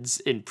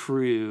shreds and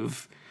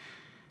prove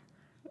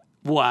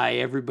why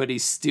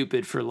everybody's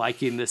stupid for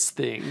liking this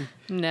thing.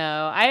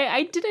 No,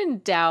 I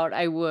didn't doubt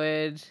I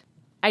would.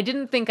 I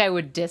didn't think I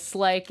would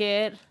dislike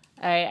it.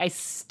 I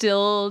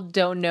still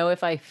don't know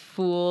if I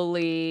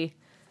fully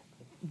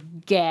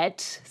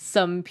get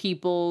some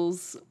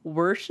people's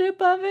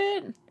worship of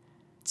it.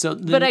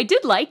 But I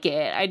did like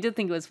it. I did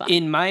think it was fun.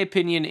 In my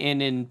opinion,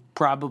 and in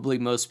probably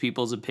most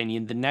people's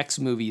opinion, the next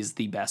movie is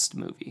the best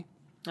movie.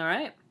 All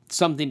right.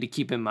 Something to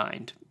keep in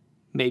mind.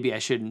 Maybe I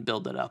shouldn't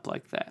build it up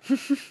like that.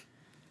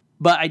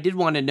 But I did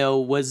want to know,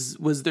 was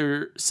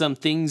there some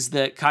things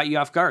that caught you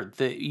off guard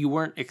that you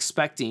weren't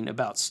expecting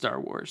about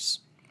Star Wars?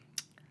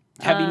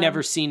 Having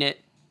never seen it,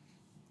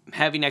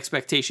 having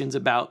expectations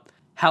about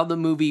how the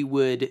movie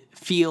would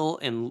feel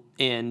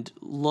and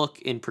look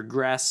and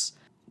progress.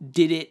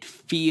 Did it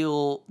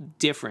feel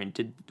different?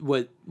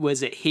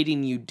 Was it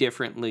hitting you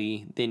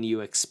differently than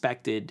you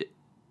expected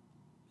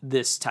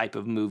this type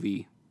of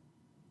movie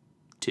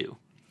to?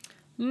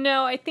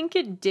 No, I think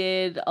it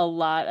did a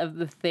lot of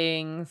the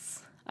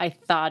things I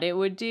thought it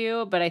would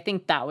do, but I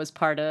think that was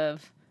part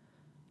of,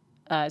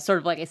 sort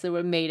of like I said,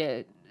 what made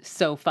it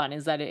so fun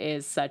is that it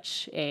is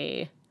such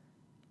a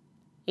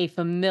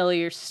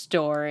familiar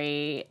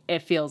story. It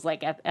feels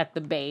like at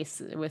the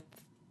base, with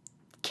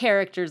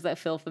characters that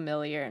feel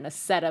familiar and a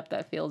setup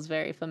that feels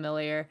very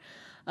familiar.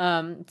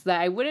 So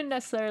that I wouldn't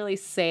necessarily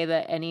say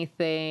that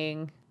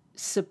anything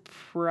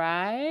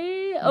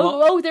surprised.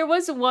 There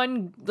was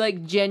one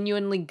like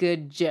genuinely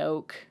good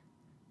joke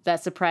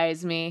that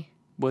surprised me.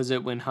 Was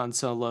it when Han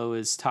Solo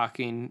is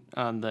talking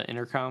on the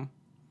intercom?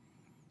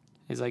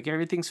 He's like,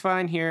 everything's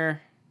fine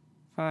here.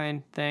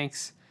 Fine,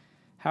 thanks.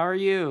 How are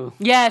you?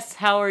 Yes,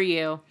 how are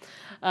you?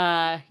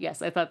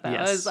 Yes, I thought that.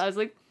 Yes. I was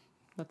like,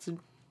 that's a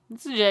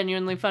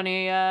genuinely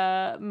funny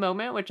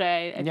moment, which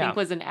I think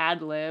was an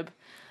ad lib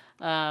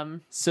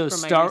So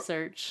from my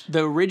research.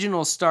 The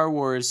original Star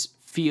Wars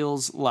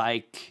feels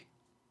like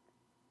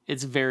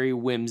it's very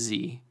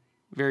whimsical.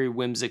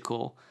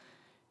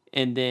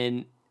 And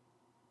then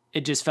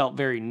it just felt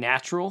very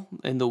natural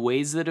in the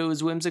ways that it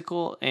was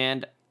whimsical.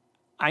 And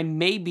I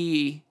may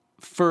be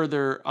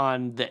further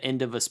on the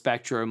end of a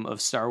spectrum of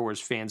Star Wars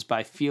fans, but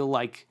I feel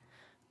like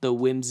the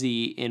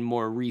whimsy in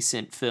more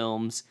recent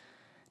films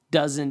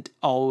doesn't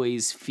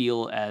always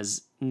feel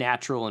as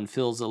natural and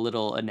feels a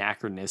little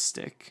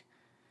anachronistic.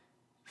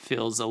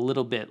 Feels a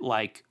little bit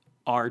like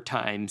our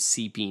time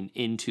seeping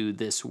into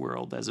this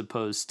world as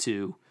opposed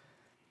to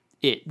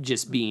it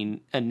just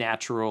being a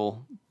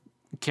natural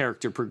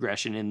character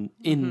progression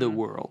in the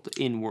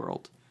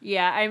world.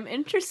 Yeah, I'm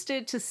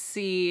interested to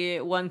see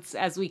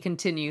as we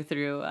continue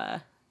through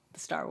the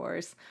Star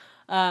Wars.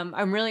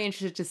 I'm really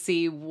interested to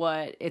see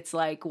what it's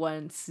like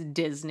once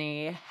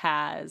Disney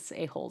has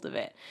a hold of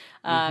it.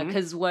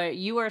 Because what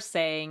you are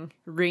saying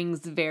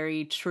rings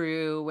very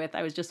true with,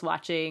 I was just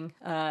watching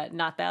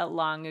not that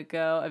long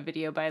ago, a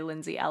video by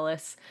Lindsay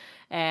Ellis,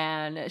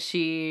 and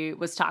she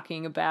was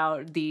talking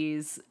about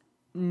these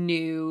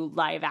new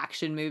live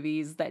action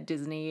movies that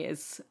Disney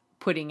is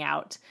putting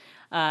out,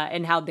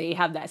 and how they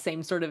have that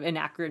same sort of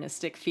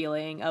anachronistic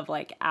feeling of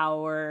like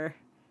our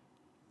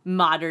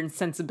modern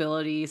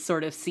sensibilities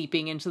sort of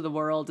seeping into the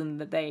world, and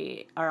that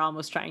they are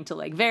almost trying to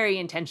like very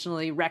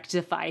intentionally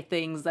rectify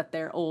things that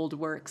their old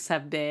works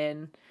have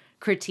been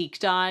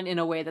critiqued on in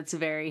a way that's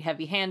very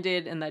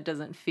heavy-handed and that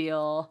doesn't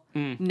feel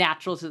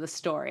natural to the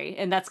story.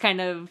 And that's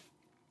kind of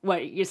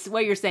what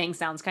you're saying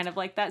sounds kind of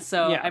like that.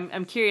 So yeah.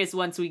 I'm curious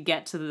once we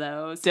get to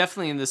those.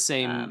 Definitely in the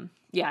same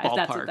Yeah, if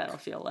that's ballpark. what that'll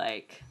feel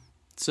like.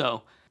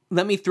 So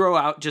let me throw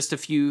out just a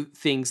few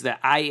things that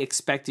I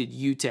expected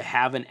you to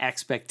have an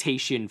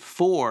expectation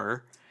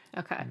for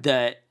Okay.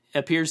 that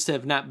appears to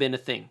have not been a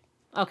thing.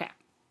 Okay.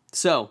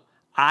 So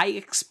I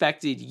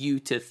expected you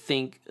to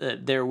think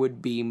that there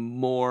would be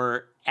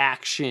more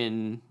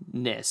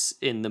actionness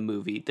in the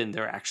movie than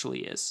there actually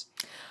is.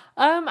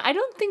 I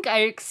don't think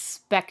I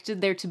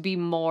expected there to be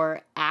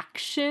more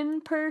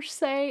action per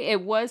se.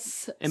 It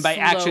was And by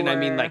action, I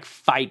mean slower. like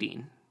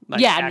fighting.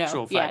 Like yeah,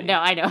 actual no, fighting. yeah, no,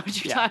 I know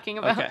what you're Yeah, talking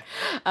about.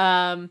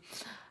 okay.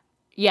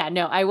 Yeah,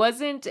 no, I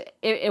wasn't.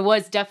 It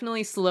was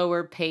definitely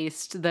slower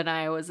paced than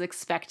I was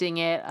expecting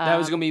it. That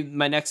was going to be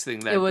my next thing.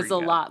 That It was a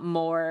bring up. lot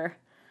more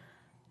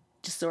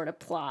just sort of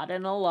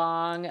plodding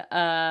along.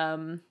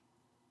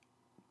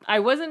 I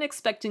wasn't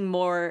expecting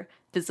more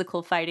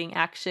physical fighting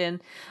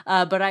action,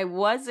 but I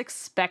was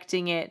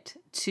expecting it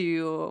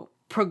to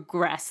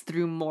progress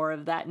through more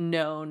of that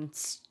known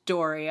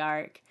story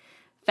arc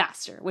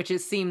faster, which it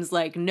seems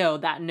like no,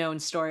 that known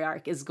story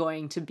arc is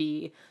going to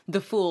be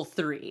the full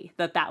 3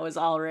 that was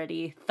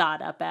already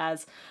thought up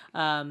as.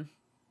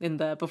 In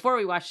the before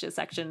we watched it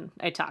section,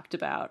 I talked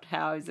about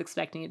how I was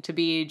expecting it to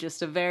be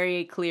just a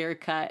very clear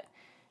cut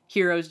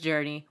hero's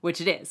journey,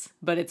 which it is,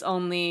 but it's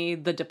only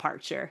the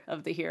departure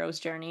of the hero's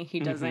journey. He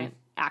doesn't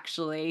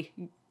actually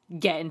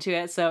get into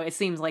it, so it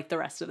seems like the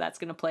rest of that's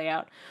going to play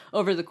out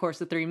over the course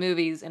of 3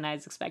 movies, and I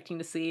was expecting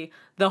to see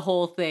the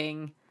whole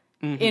thing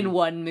in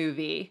one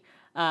movie.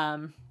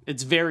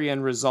 It's very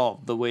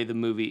unresolved the way the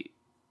movie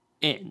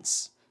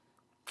ends.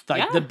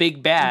 Like Yeah. the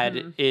big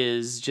bad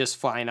is just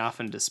flying off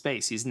into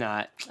space. He's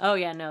not. Oh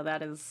yeah, no,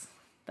 that's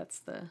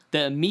the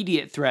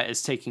immediate threat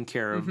is taken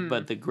care of,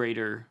 but the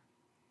greater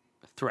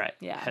threat.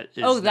 yeah.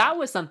 Is Oh, not. that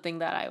was something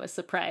that I was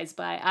surprised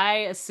by. I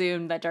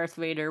assumed that Darth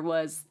Vader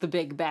was the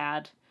big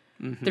bad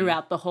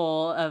throughout the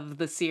whole of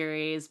the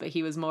series, but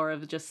he was more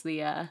of just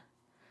the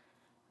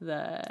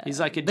He's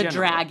like a the general.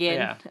 dragon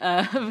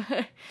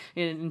Yeah.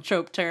 in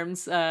trope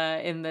terms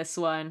in this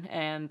one,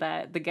 and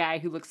that the guy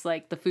who looks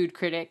like the food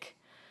critic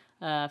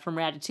from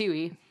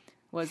Ratatouille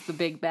was the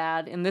big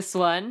bad in this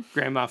one.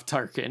 Grand Moff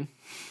Tarkin.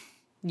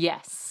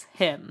 Yes,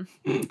 him.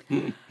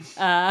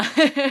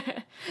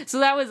 So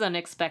that was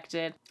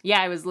unexpected.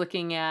 Yeah, I was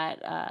looking at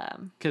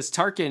Because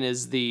Tarkin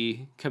is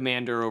the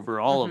commander over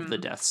all of the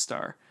Death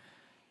Star.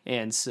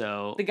 And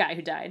so, the guy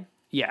who died,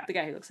 yeah. the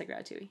guy who looks like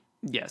Ratatouille.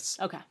 Yes.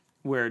 Okay.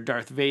 Where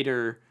Darth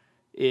Vader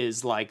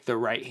is like the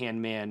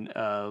right-hand man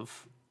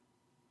of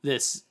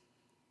this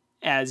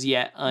as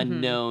yet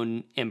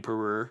unknown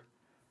emperor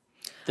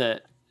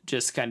that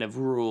just kind of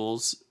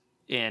rules,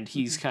 and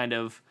he's kind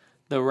of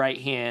the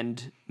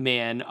right-hand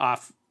man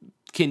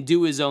can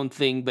do his own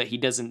thing, but he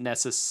doesn't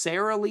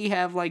necessarily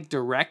have like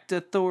direct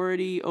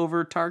authority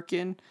over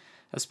Tarkin,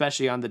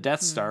 especially on the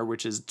Death Star,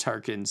 which is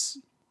Tarkin's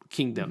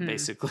kingdom,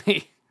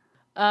 basically.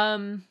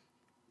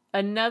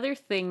 Another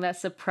thing that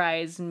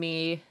surprised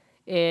me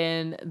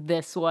in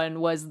this one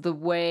was the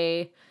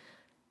way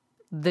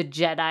the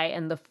Jedi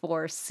and the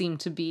Force seem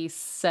to be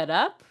set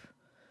up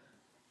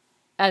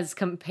as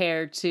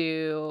compared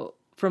to,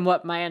 from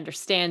what my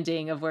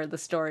understanding of where the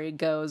story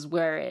goes,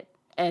 where it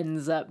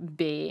ends up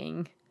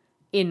being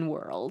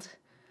in-world.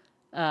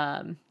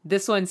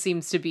 This one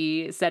seems to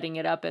be setting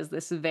it up as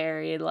this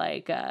very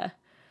like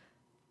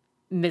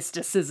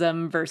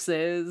mysticism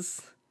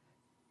versus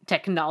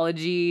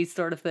technology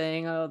sort of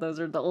thing. Oh, those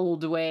are the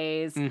old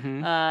ways.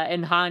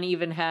 And Han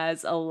even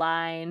has a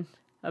line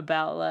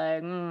about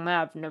like,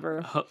 I've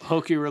never,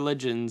 Hokey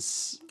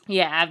religions.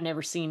 yeah, I've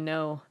never seen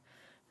no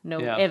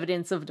Yeah.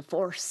 evidence of the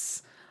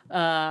Force.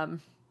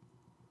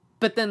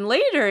 But then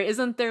later,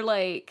 isn't there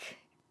like,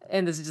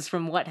 and this is just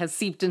from what has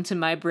seeped into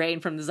my brain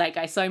from the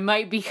zeitgeist, so I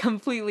might be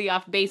completely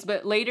off base,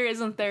 but later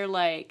isn't there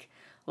like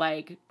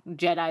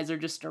Jedis are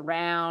just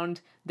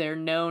around, they're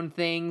known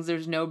things,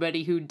 there's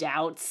nobody who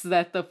doubts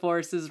that the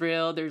Force is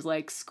real, there's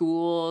like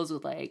schools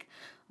with like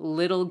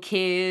little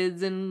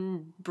kids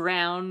and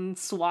brown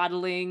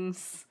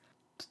swaddlings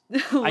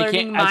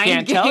learning mind I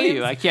can't games. tell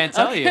you. I can't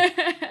tell you.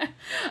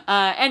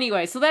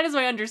 Anyway, so that is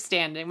my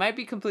understanding. Might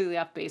be completely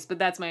off base, but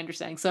that's my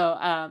understanding. So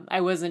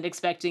I wasn't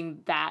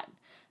expecting that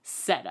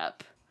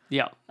setup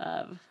Yeah.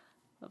 of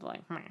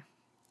like,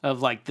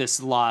 Of like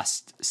this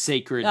lost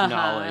sacred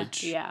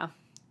knowledge. yeah.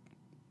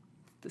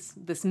 This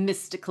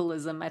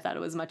mysticalism, I thought it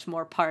was much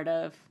more part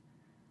of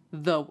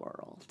the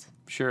world.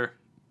 Sure.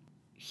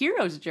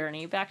 Hero's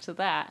journey, back to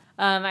that.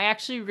 I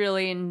actually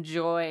really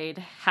enjoyed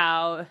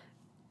how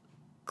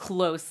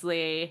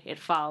closely it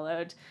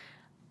followed.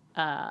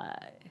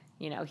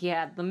 He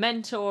had the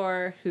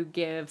mentor who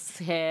gives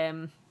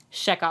him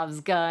Chekhov's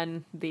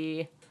gun,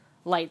 the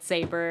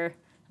lightsaber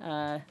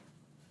that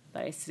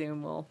I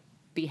assume will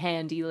be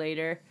handy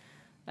later.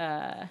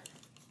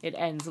 It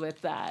ends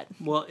with that.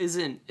 Well,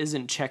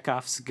 isn't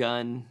Chekhov's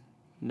gun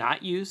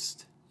not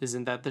used?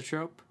 Isn't that the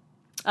trope?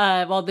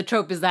 Well, the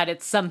trope is that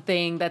it's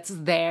something that's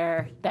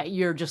there that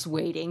you're just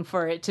waiting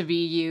for it to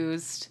be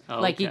used. Oh,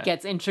 like okay. it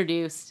gets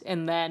introduced,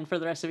 and then for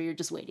the rest of it, you're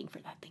just waiting for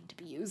that thing to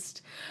be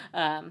used.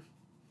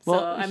 So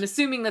Well, I'm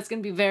assuming that's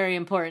going to be very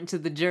important to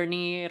the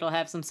journey. It'll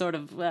have some sort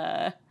of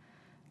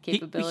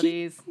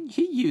capabilities.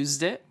 He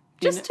used it.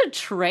 Just to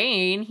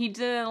train. He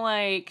didn't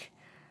like...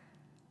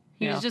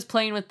 He Yeah. was just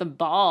playing with the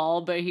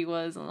ball, but he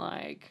wasn't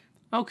like...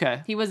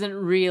 Okay. He wasn't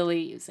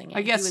really using it.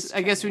 I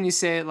guess when you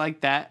say it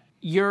like that,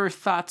 your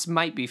thoughts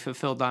might be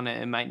fulfilled on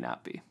it. It might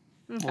not be.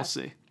 Okay. We'll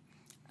see.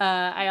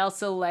 I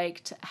also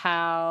liked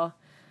how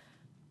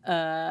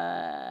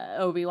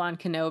Obi-Wan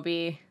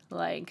Kenobi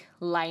like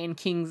Lion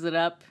Kings it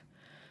up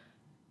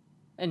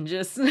and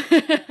just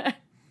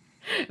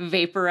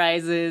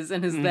vaporizes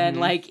and is then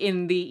like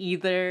in the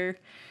ether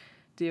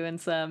doing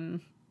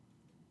some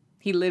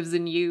he lives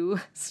in you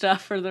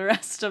stuff for the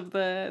rest of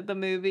the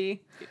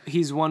movie.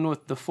 He's one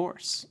with the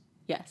Force.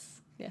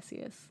 Yes he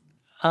is.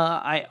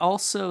 I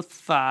also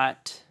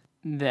thought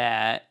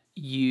that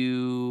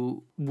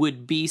you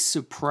would be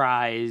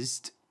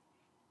surprised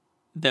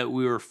that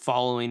we were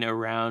following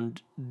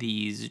around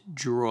these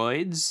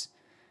droids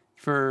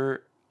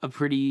for a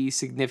pretty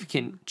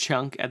significant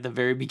chunk at the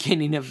very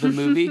beginning of the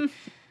movie.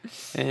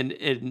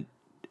 and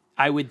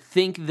I would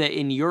think that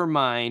in your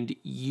mind,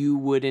 you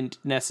wouldn't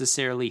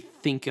necessarily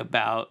think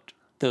about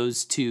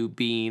those two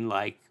being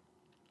like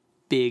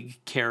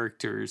big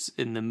characters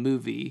in the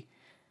movie.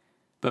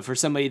 But for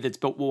somebody that's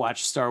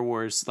watched Star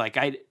Wars, like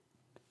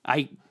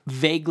I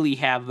vaguely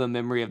have the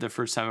memory of the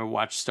first time I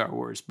watched Star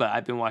Wars, but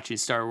I've been watching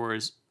Star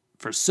Wars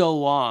for so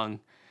long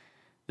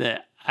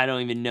that I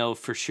don't even know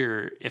for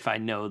sure if I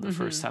know the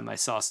first time I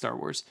saw Star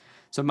Wars.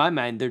 So in my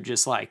mind, they're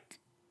just like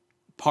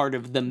part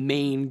of the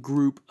main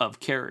group of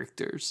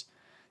characters.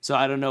 So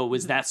I don't know,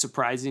 was that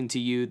surprising to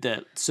you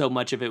that so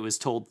much of it was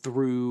told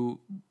through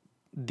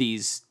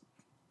these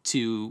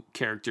two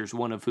characters,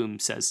 one of whom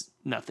says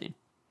nothing?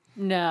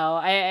 No,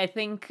 I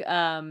think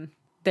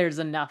there's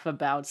enough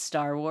about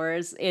Star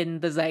Wars in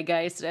the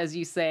zeitgeist, as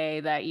you say,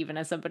 that even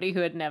as somebody who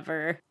had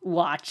never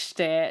watched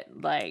it,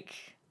 like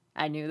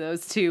I knew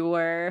those two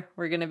were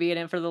going to be in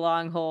it for the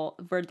long haul.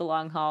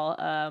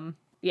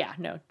 Yeah,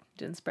 no,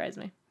 didn't surprise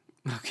me.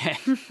 Okay.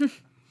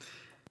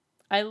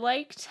 I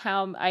liked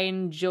how I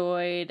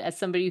enjoyed, as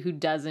somebody who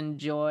does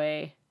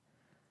enjoy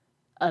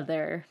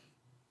other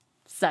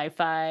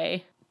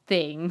sci-fi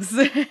things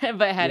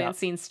but hadn't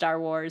seen Star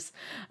Wars,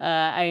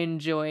 I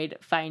enjoyed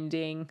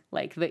finding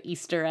like the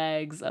Easter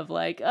eggs of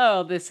like,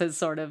 oh, this has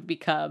sort of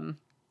become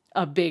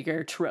a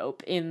bigger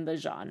trope in the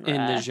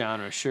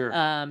genre. Sure.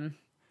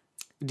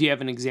 Do you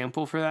have an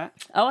example for that?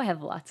 Oh, I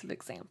have lots of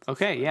examples.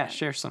 Okay, yeah,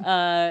 share some.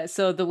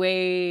 So the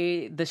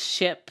way the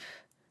ship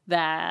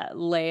that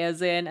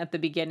Leia's in at the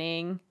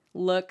beginning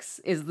looks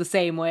is the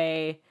same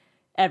way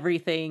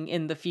everything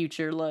in the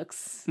future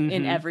looks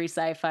in every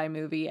sci-fi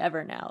movie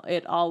ever now.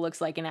 It all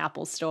looks like an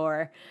Apple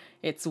store.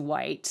 It's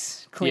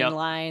white, clean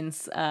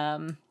lines.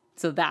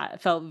 So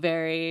that felt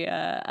very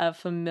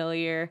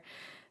familiar.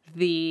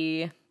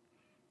 The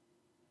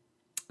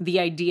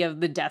idea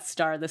of the Death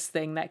Star, this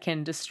thing that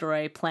can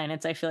destroy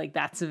planets, I feel like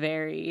that's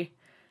very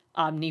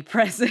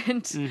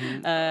omnipresent.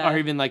 Or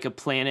even like a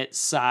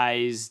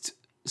planet-sized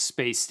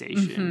space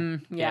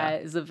station. Yeah,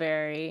 it's a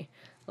very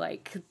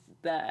like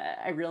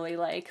I really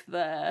like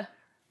the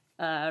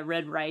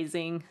Red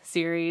Rising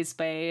series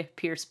by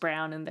Pierce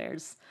Brown, and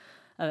there's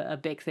a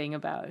big thing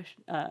about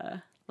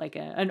like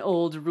an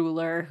old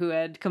ruler who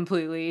had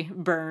completely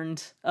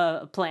burned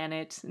a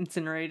planet,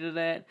 incinerated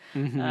it.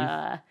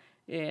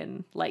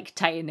 In like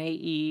Titan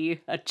AE,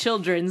 a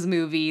children's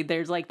movie,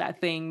 there's like that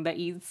thing that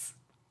eats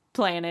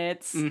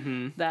planets.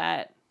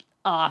 That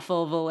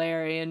awful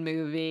Valerian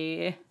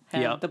movie.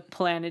 The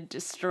Planet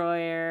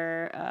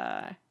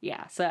Destroyer.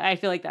 So I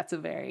feel like that's a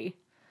very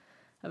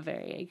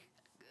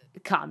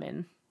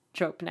common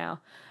trope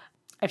now.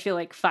 I feel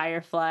like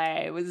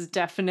Firefly was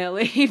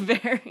definitely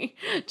very...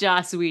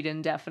 Joss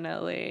Whedon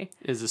definitely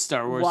is a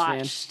Star Wars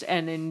watched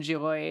and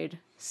enjoyed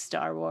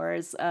Star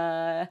Wars.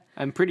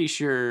 I'm pretty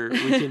sure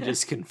we can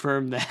just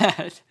confirm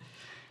that.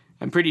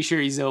 I'm pretty sure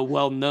he's a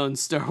well-known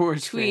Star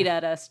Wars Tweet fan.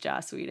 at us,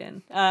 Joss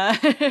Whedon.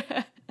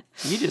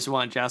 You just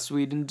want Joss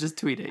Whedon to just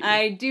tweet at you.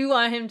 I do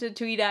want him to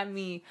tweet at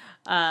me.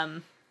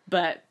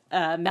 But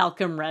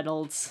Malcolm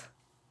Reynolds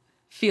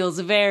feels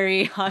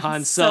very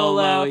Han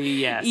Solo.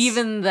 Yes.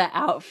 Even the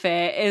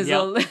outfit is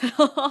a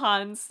little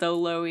Han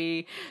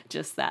Solo-y.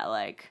 Just that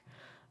like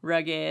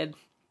rugged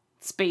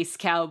space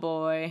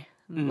cowboy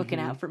looking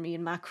out for me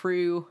and my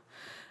crew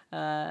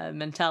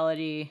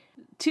mentality.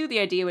 To the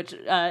idea which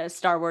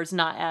Star Wars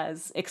not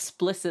as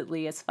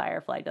explicitly as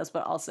Firefly does,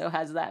 but also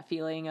has that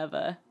feeling of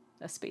a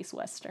space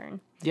western.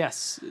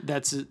 Yes,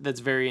 that's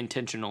very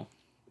intentional.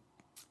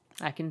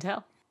 I can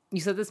tell.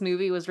 You said this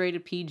movie was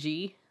rated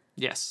PG?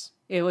 Yes.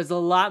 It was a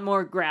lot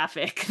more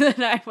graphic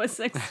than I was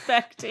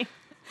expecting.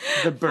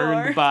 The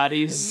burned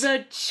bodies.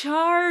 The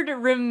charred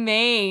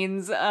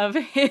remains of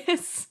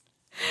his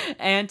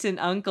aunt and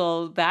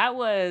uncle. That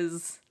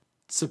was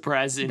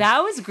surprising.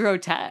 That was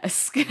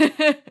grotesque.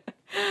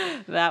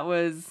 That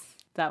was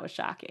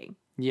shocking.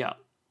 Yeah.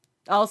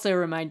 Also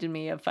reminded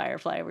me of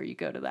Firefly, where you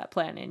go to that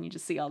planet and you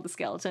just see all the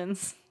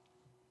skeletons.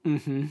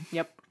 Mm-hmm.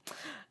 Yep.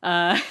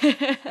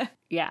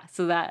 yeah,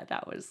 so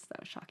that was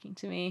shocking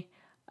to me.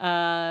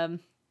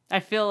 I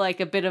feel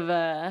like a bit of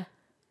a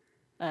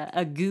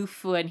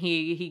goof when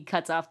he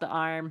cuts off the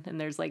arm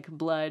and there's like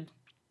blood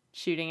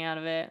shooting out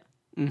of it.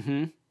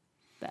 Mm-hmm.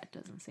 That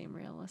doesn't seem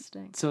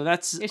realistic. So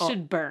that's it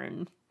should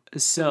burn.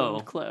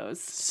 So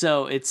closed.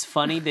 So it's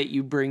funny that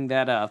you bring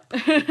that up.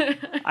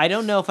 I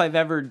don't know if I've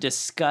ever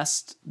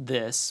discussed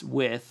this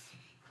with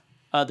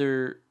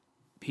other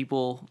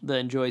people that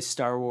enjoy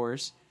Star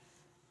Wars,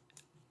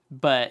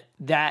 but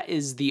that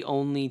is the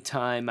only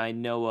time I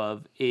know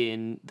of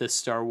in the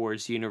Star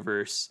Wars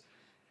universe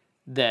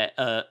that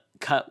a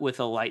cut with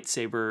a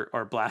lightsaber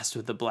or blast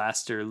with a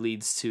blaster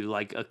leads to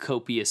like a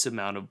copious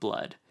amount of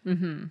blood.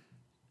 Mm-hmm.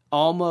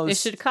 Almost. It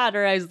should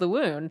cauterize the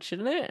wound,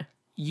 shouldn't it?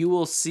 You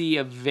will see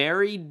a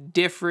very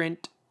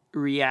different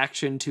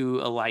reaction to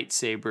a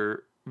lightsaber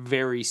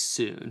very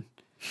soon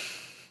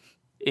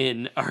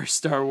in our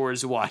Star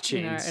Wars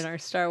watchings. In our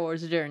Star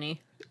Wars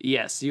journey.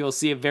 Yes, you'll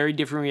see a very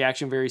different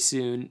reaction very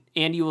soon,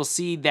 and you will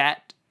see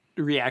that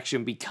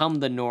reaction become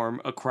the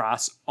norm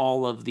across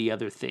all of the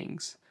other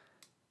things,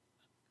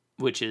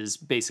 which is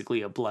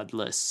basically a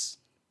bloodless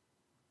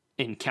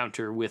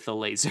encounter with a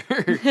laser.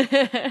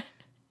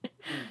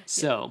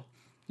 So,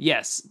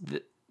 yes,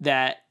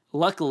 that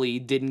luckily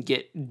didn't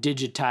get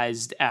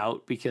digitized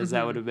out because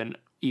that would have been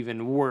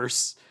even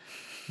worse.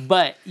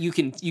 But you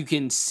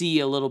can see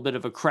a little bit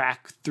of a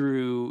crack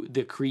through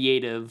the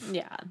creative.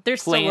 Yeah, they're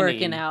planning. Still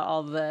working out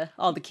all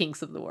the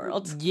kinks of the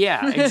world.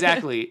 Yeah,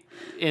 exactly.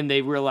 And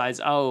they realize,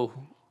 oh,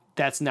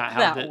 that's not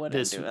how it would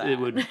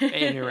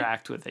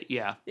interact with it.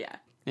 Yeah. Yeah.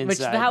 Inside. Which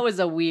that was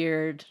a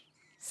weird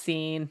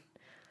scene.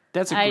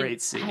 That's a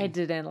great scene. I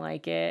didn't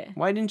like it.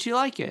 Why didn't you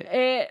like it?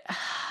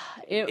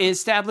 It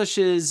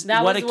establishes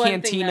what a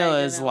cantina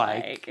is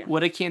like. like.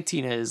 What a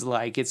cantina is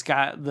like. It's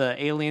got the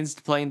aliens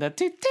playing the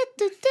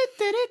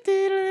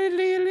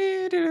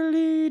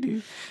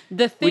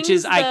which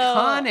is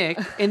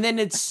iconic, and then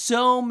it's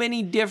so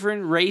many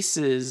different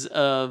races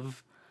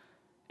of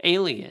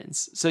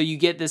aliens. So you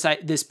get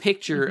this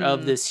picture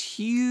of this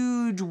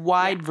huge,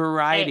 wide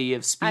variety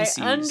of species.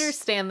 I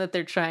understand that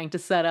they're trying to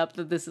set up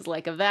that this is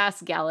like a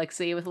vast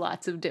galaxy with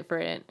lots of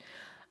different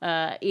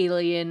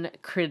alien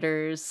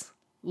critters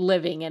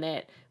living in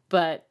it,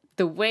 but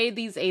the way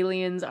these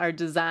aliens are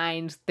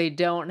designed, they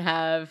don't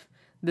have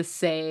the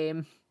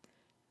same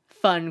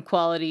fun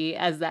quality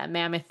as that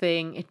mammoth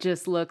thing. It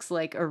just looks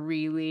like a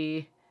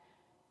really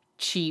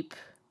cheap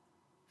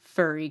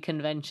furry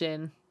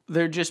convention.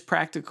 They're just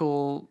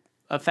practical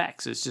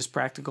effects. It's just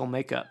practical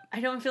makeup.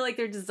 I don't feel like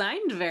they're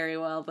designed very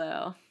well,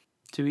 though.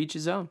 To each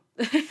his own.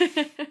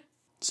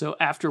 So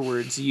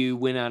afterwards, you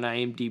went on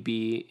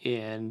IMDb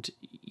and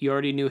you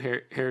already knew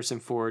Harrison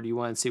Ford. You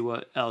wanted to see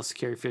what else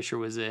Carrie Fisher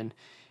was in.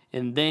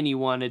 And then you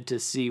wanted to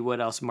see what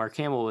else Mark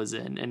Hamill was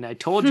in. And I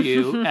told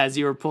you, as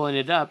you were pulling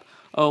it up,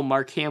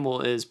 Mark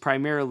Hamill is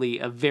primarily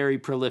a very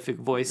prolific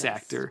voice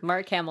actor.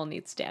 Mark Hamill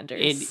needs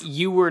standards. And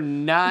you were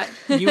not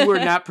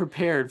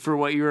prepared for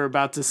what you were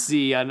about to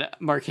see on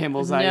Mark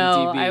Hamill's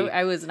IMDb. No,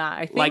 I was not.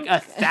 I think like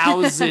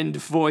 1,000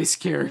 voice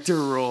character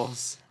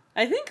roles.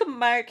 I think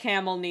Mark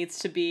Hamill needs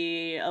to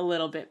be a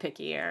little bit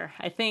pickier.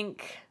 I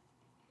think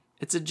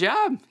it's a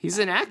job. He's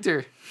an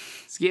actor.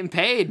 He's getting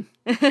paid.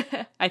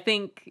 I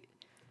think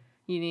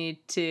you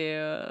need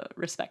to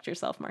respect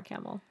yourself, Mark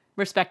Hamill.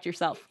 Respect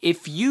yourself.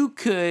 If you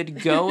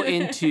could go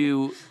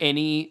into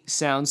any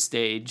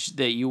soundstage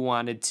that you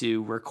wanted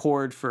to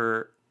record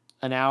for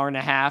an hour and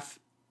a half,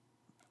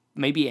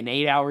 maybe an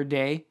 8-hour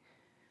day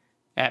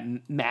at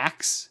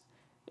max,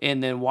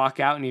 and then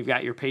walk out and you've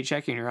got your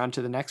paycheck and you're on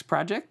to the next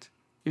project,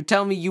 you're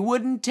telling me you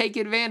wouldn't take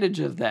advantage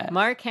of that?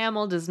 Mark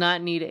Hamill does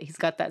not need it. He's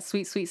got that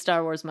sweet, sweet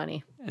Star Wars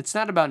money. It's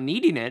not about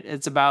needing it.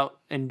 It's about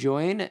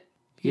enjoying it.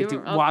 You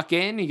get to walk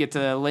in, you get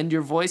to lend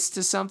your voice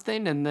to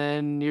something, and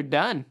then you're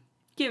done.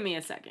 Give me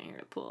a second here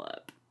to pull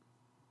up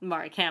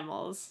Mark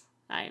Hamill's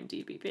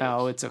IMDb page.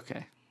 Oh, it's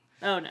okay.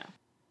 Oh, no.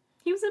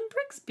 He was in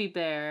Brigsby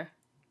Bear.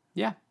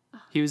 Yeah.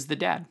 He was the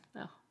dad.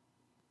 Oh.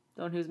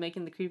 The one who's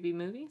making the creepy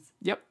movies?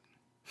 Yep.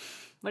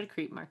 What a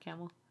creep, Mark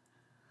Hamill.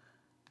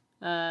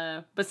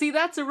 But see,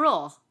 that's a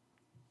role.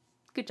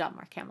 Good job,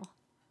 Mark Hamill.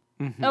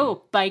 Mm-hmm.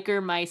 Oh,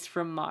 Biker Mice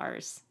from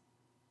Mars.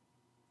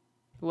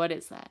 What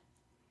is that?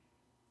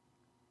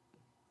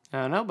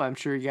 I don't know, but I'm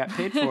sure you got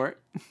paid for it.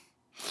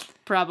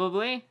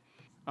 Probably.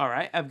 All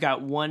right, I've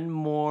got one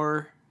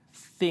more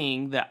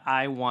thing that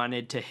I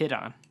wanted to hit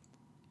on.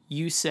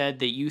 You said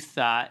that you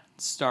thought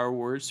Star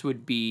Wars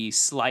would be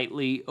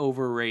slightly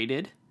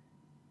overrated.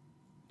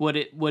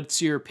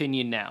 What's your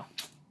opinion now?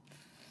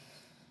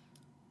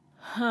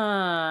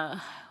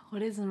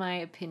 What is my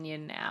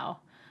opinion now?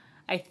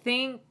 I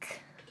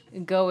think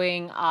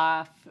going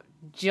off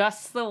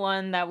just the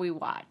one that we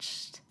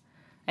watched,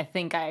 I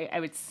think I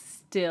would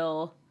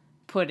still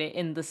put it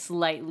in the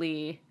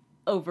slightly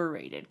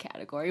overrated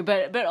category,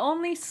 but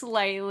only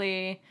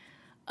slightly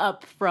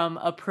up from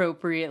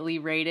appropriately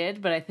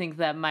rated, but I think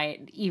that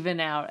might even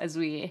out as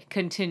we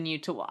continue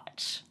to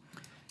watch.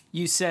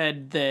 You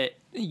said that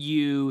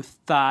you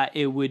thought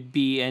it would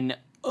be an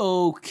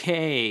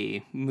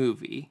okay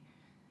movie.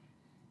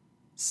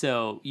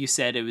 So you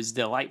said it was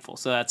delightful.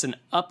 So that's an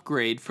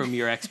upgrade from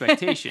your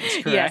expectations,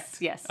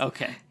 correct? Yes.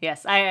 Okay.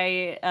 Yes,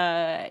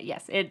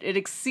 yes, it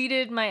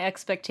exceeded my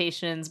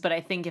expectations, but I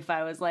think if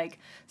I was like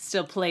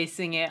still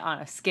placing it on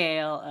a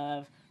scale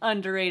of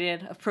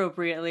underrated,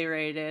 appropriately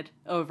rated,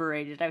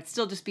 overrated, I would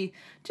still just be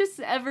just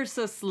ever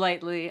so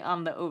slightly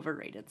on the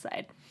overrated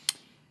side.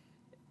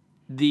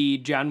 The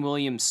John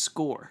Williams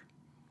score.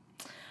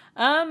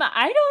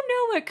 I don't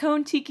know what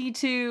Kon-Tiki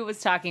 2 was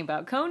talking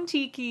about.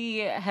 Kon-Tiki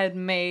had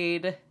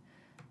made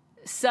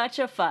such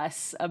a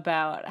fuss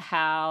about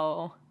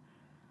how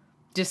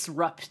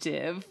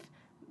disruptive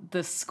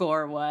the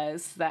score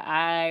was that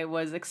I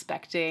was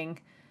expecting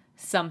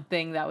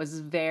something that was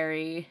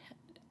very,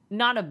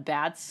 not a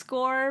bad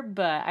score,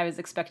 but I was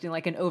expecting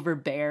like an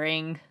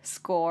overbearing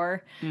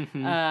score.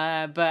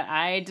 But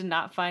I did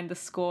not find the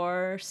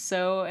score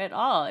so at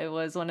all. It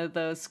was one of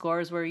those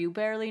scores where you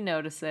barely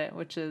notice it,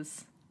 which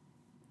is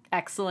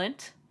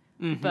excellent.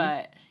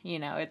 But, you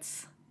know,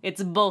 it's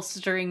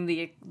bolstering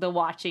the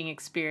watching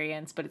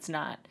experience, but it's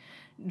not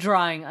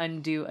drawing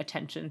undue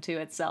attention to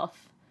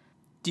itself.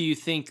 Do you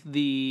think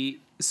the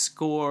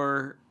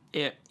score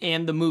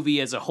and the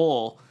movie as a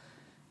whole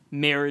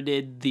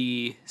merited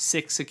the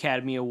 6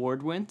 Academy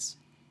Award wins?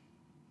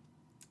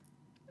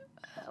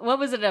 What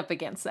was it up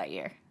against that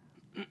year?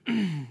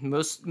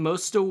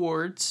 Most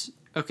awards.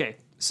 Okay,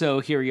 so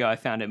here we go. I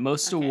found it.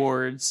 Most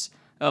awards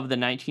of the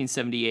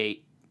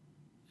 1978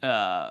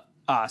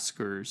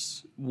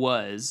 Oscars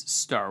was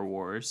Star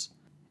Wars.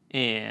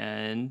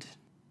 And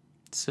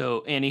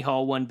so Annie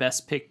Hall won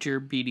Best Picture,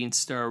 beating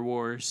Star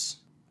Wars.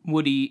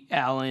 Woody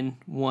Allen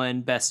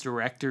won Best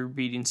Director,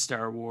 beating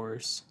Star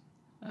Wars.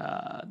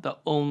 The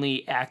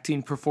only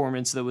acting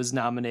performance that was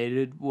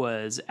nominated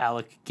was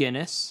Alec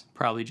Guinness,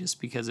 probably just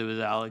because it was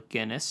Alec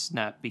Guinness,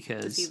 not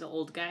because... Was he the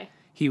old guy?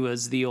 He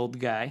was the old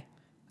guy.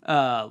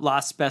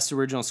 Lost Best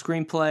Original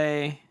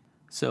Screenplay.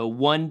 So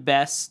won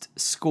Best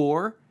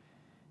Score.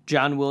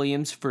 John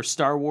Williams for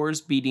Star Wars,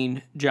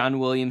 beating John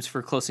Williams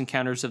for Close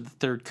Encounters of the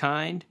Third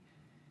Kind.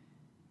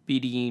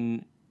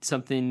 Beating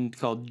something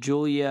called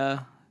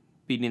Julia.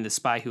 Beating The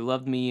Spy Who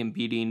Loved Me. And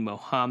beating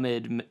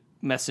Mohammed,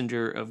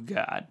 Messenger of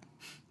God.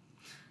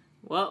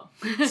 Whoa.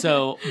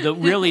 So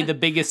the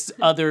biggest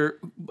other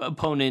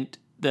opponent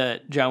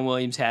that John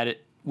Williams had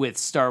with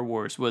Star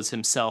Wars was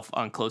himself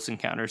on Close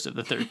Encounters of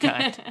the Third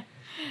Kind.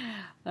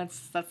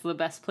 That's the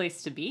best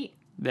place to be.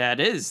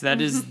 That is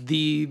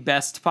the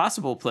best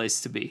possible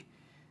place to be.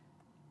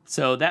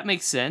 So that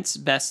makes sense.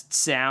 Best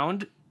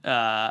Sound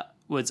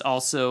was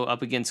also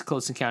up against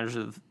Close Encounters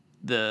of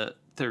the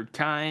Third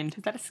Kind.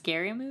 Is that a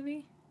scary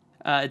movie?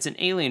 It's an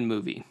alien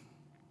movie.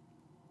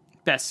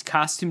 Best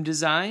Costume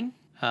Design.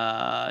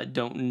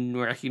 Don't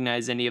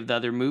recognize any of the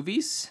other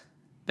movies.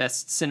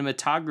 Best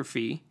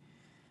Cinematography.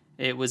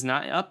 It was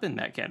not up in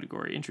that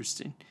category.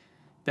 Interesting.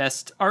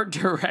 Best Art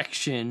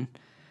Direction.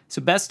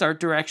 So Best Art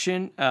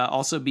Direction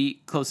also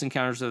beat Close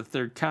Encounters of the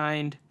Third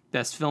Kind.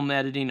 Best Film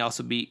Editing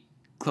also beat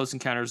Close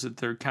Encounters of the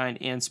Third Kind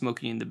and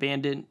Smokey and the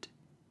Bandit.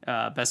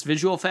 Best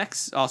Visual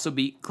Effects also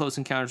beat Close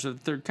Encounters of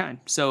the Third Kind.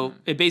 So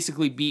it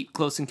basically beat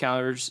Close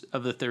Encounters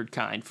of the Third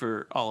Kind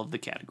for all of the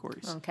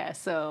categories. Okay,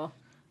 so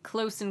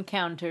Close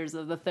Encounters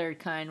of the Third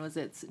Kind was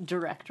its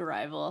direct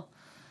rival.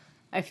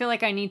 I feel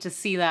like I need to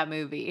see that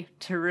movie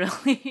to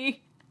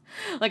really...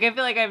 Like, I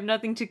feel like I have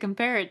nothing to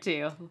compare it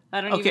to.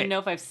 I don't even know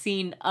if I've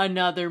seen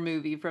another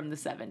movie from the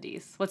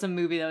 70s. What's a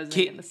movie that was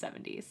made in the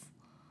 70s?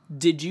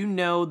 Did you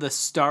know the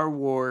Star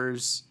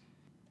Wars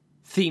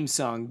theme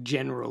song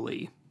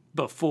generally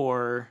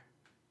before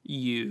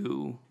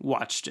you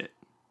watched it?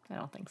 I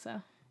don't think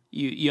so.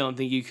 You don't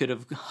think you could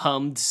have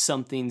hummed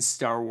something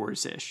Star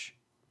Wars-ish?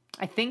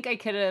 I think I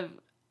could have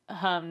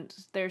hummed...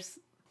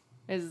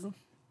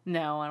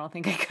 No, I don't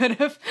think I could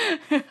have.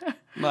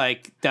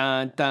 Like,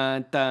 dun,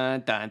 dun,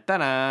 dun, dun,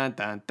 dun, dun,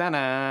 dun, dun,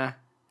 dun.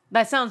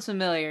 That sounds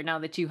familiar now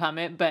that you hum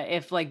it, but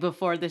if, like,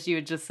 before this you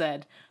had just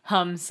said,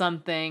 hum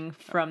something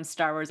from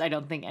Star Wars, I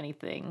don't think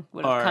anything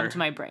would have come to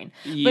my brain.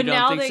 But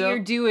now that you're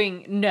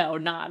doing... No,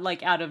 not,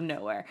 like, out of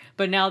nowhere.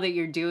 But now that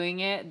you're doing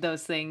it,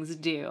 those things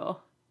do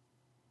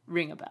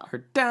ring a bell.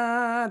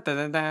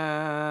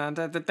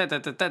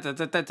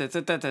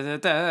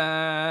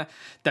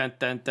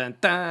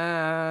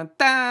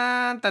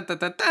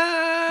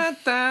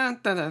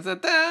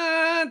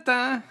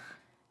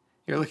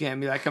 You're looking at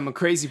me like I'm a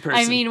crazy person.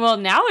 I mean, well,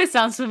 now it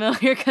sounds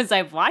familiar because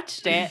I've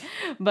watched it.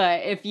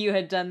 But if you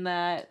had done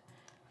that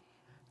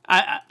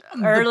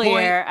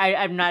earlier,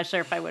 I'm not sure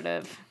if I would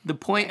have. The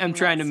point I'm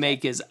trying to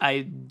make is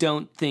I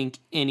don't think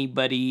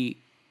anybody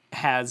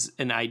has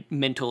a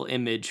mental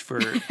image for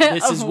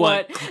this is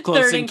what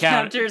Close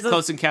Encounters of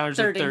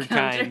the Third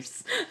Kind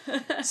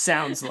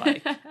sounds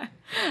like.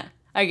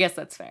 I guess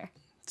that's fair.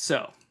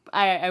 So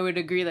I would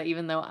agree that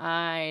even though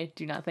I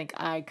do not think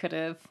I could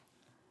have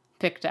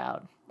picked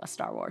out a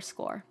Star Wars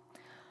score,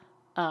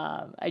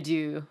 I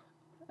do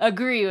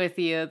agree with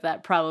you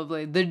that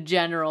probably the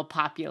general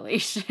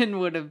population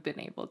would have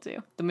been able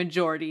to. The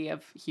majority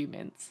of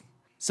humans.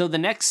 So the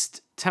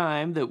next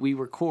time that we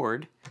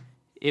record,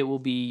 it will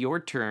be your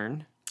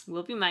turn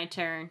will be my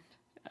turn.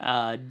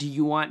 Do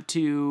you want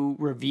to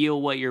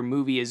reveal what your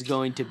movie is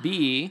going to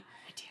be?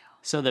 I do.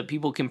 So that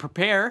people can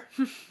prepare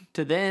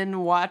to then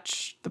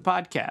watch the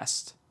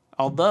podcast?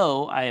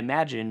 Although I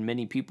imagine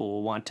many people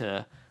will want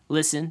to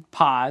listen,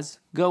 pause,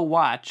 go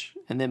watch,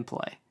 and then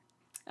play.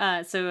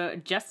 So,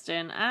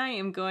 Justin, I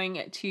am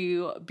going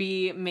to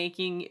be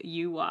making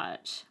you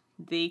watch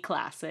the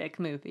classic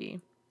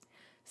movie,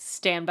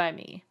 Stand By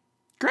Me.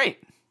 Great.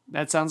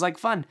 That sounds like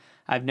fun.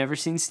 I've never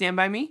seen Stand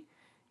By Me,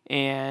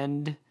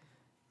 and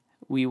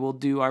we will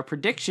do our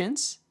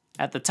predictions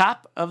at the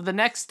top of the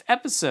next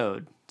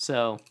episode.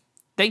 So,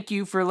 thank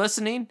you for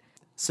listening.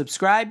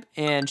 Subscribe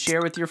and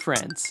share with your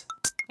friends.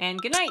 And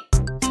good night.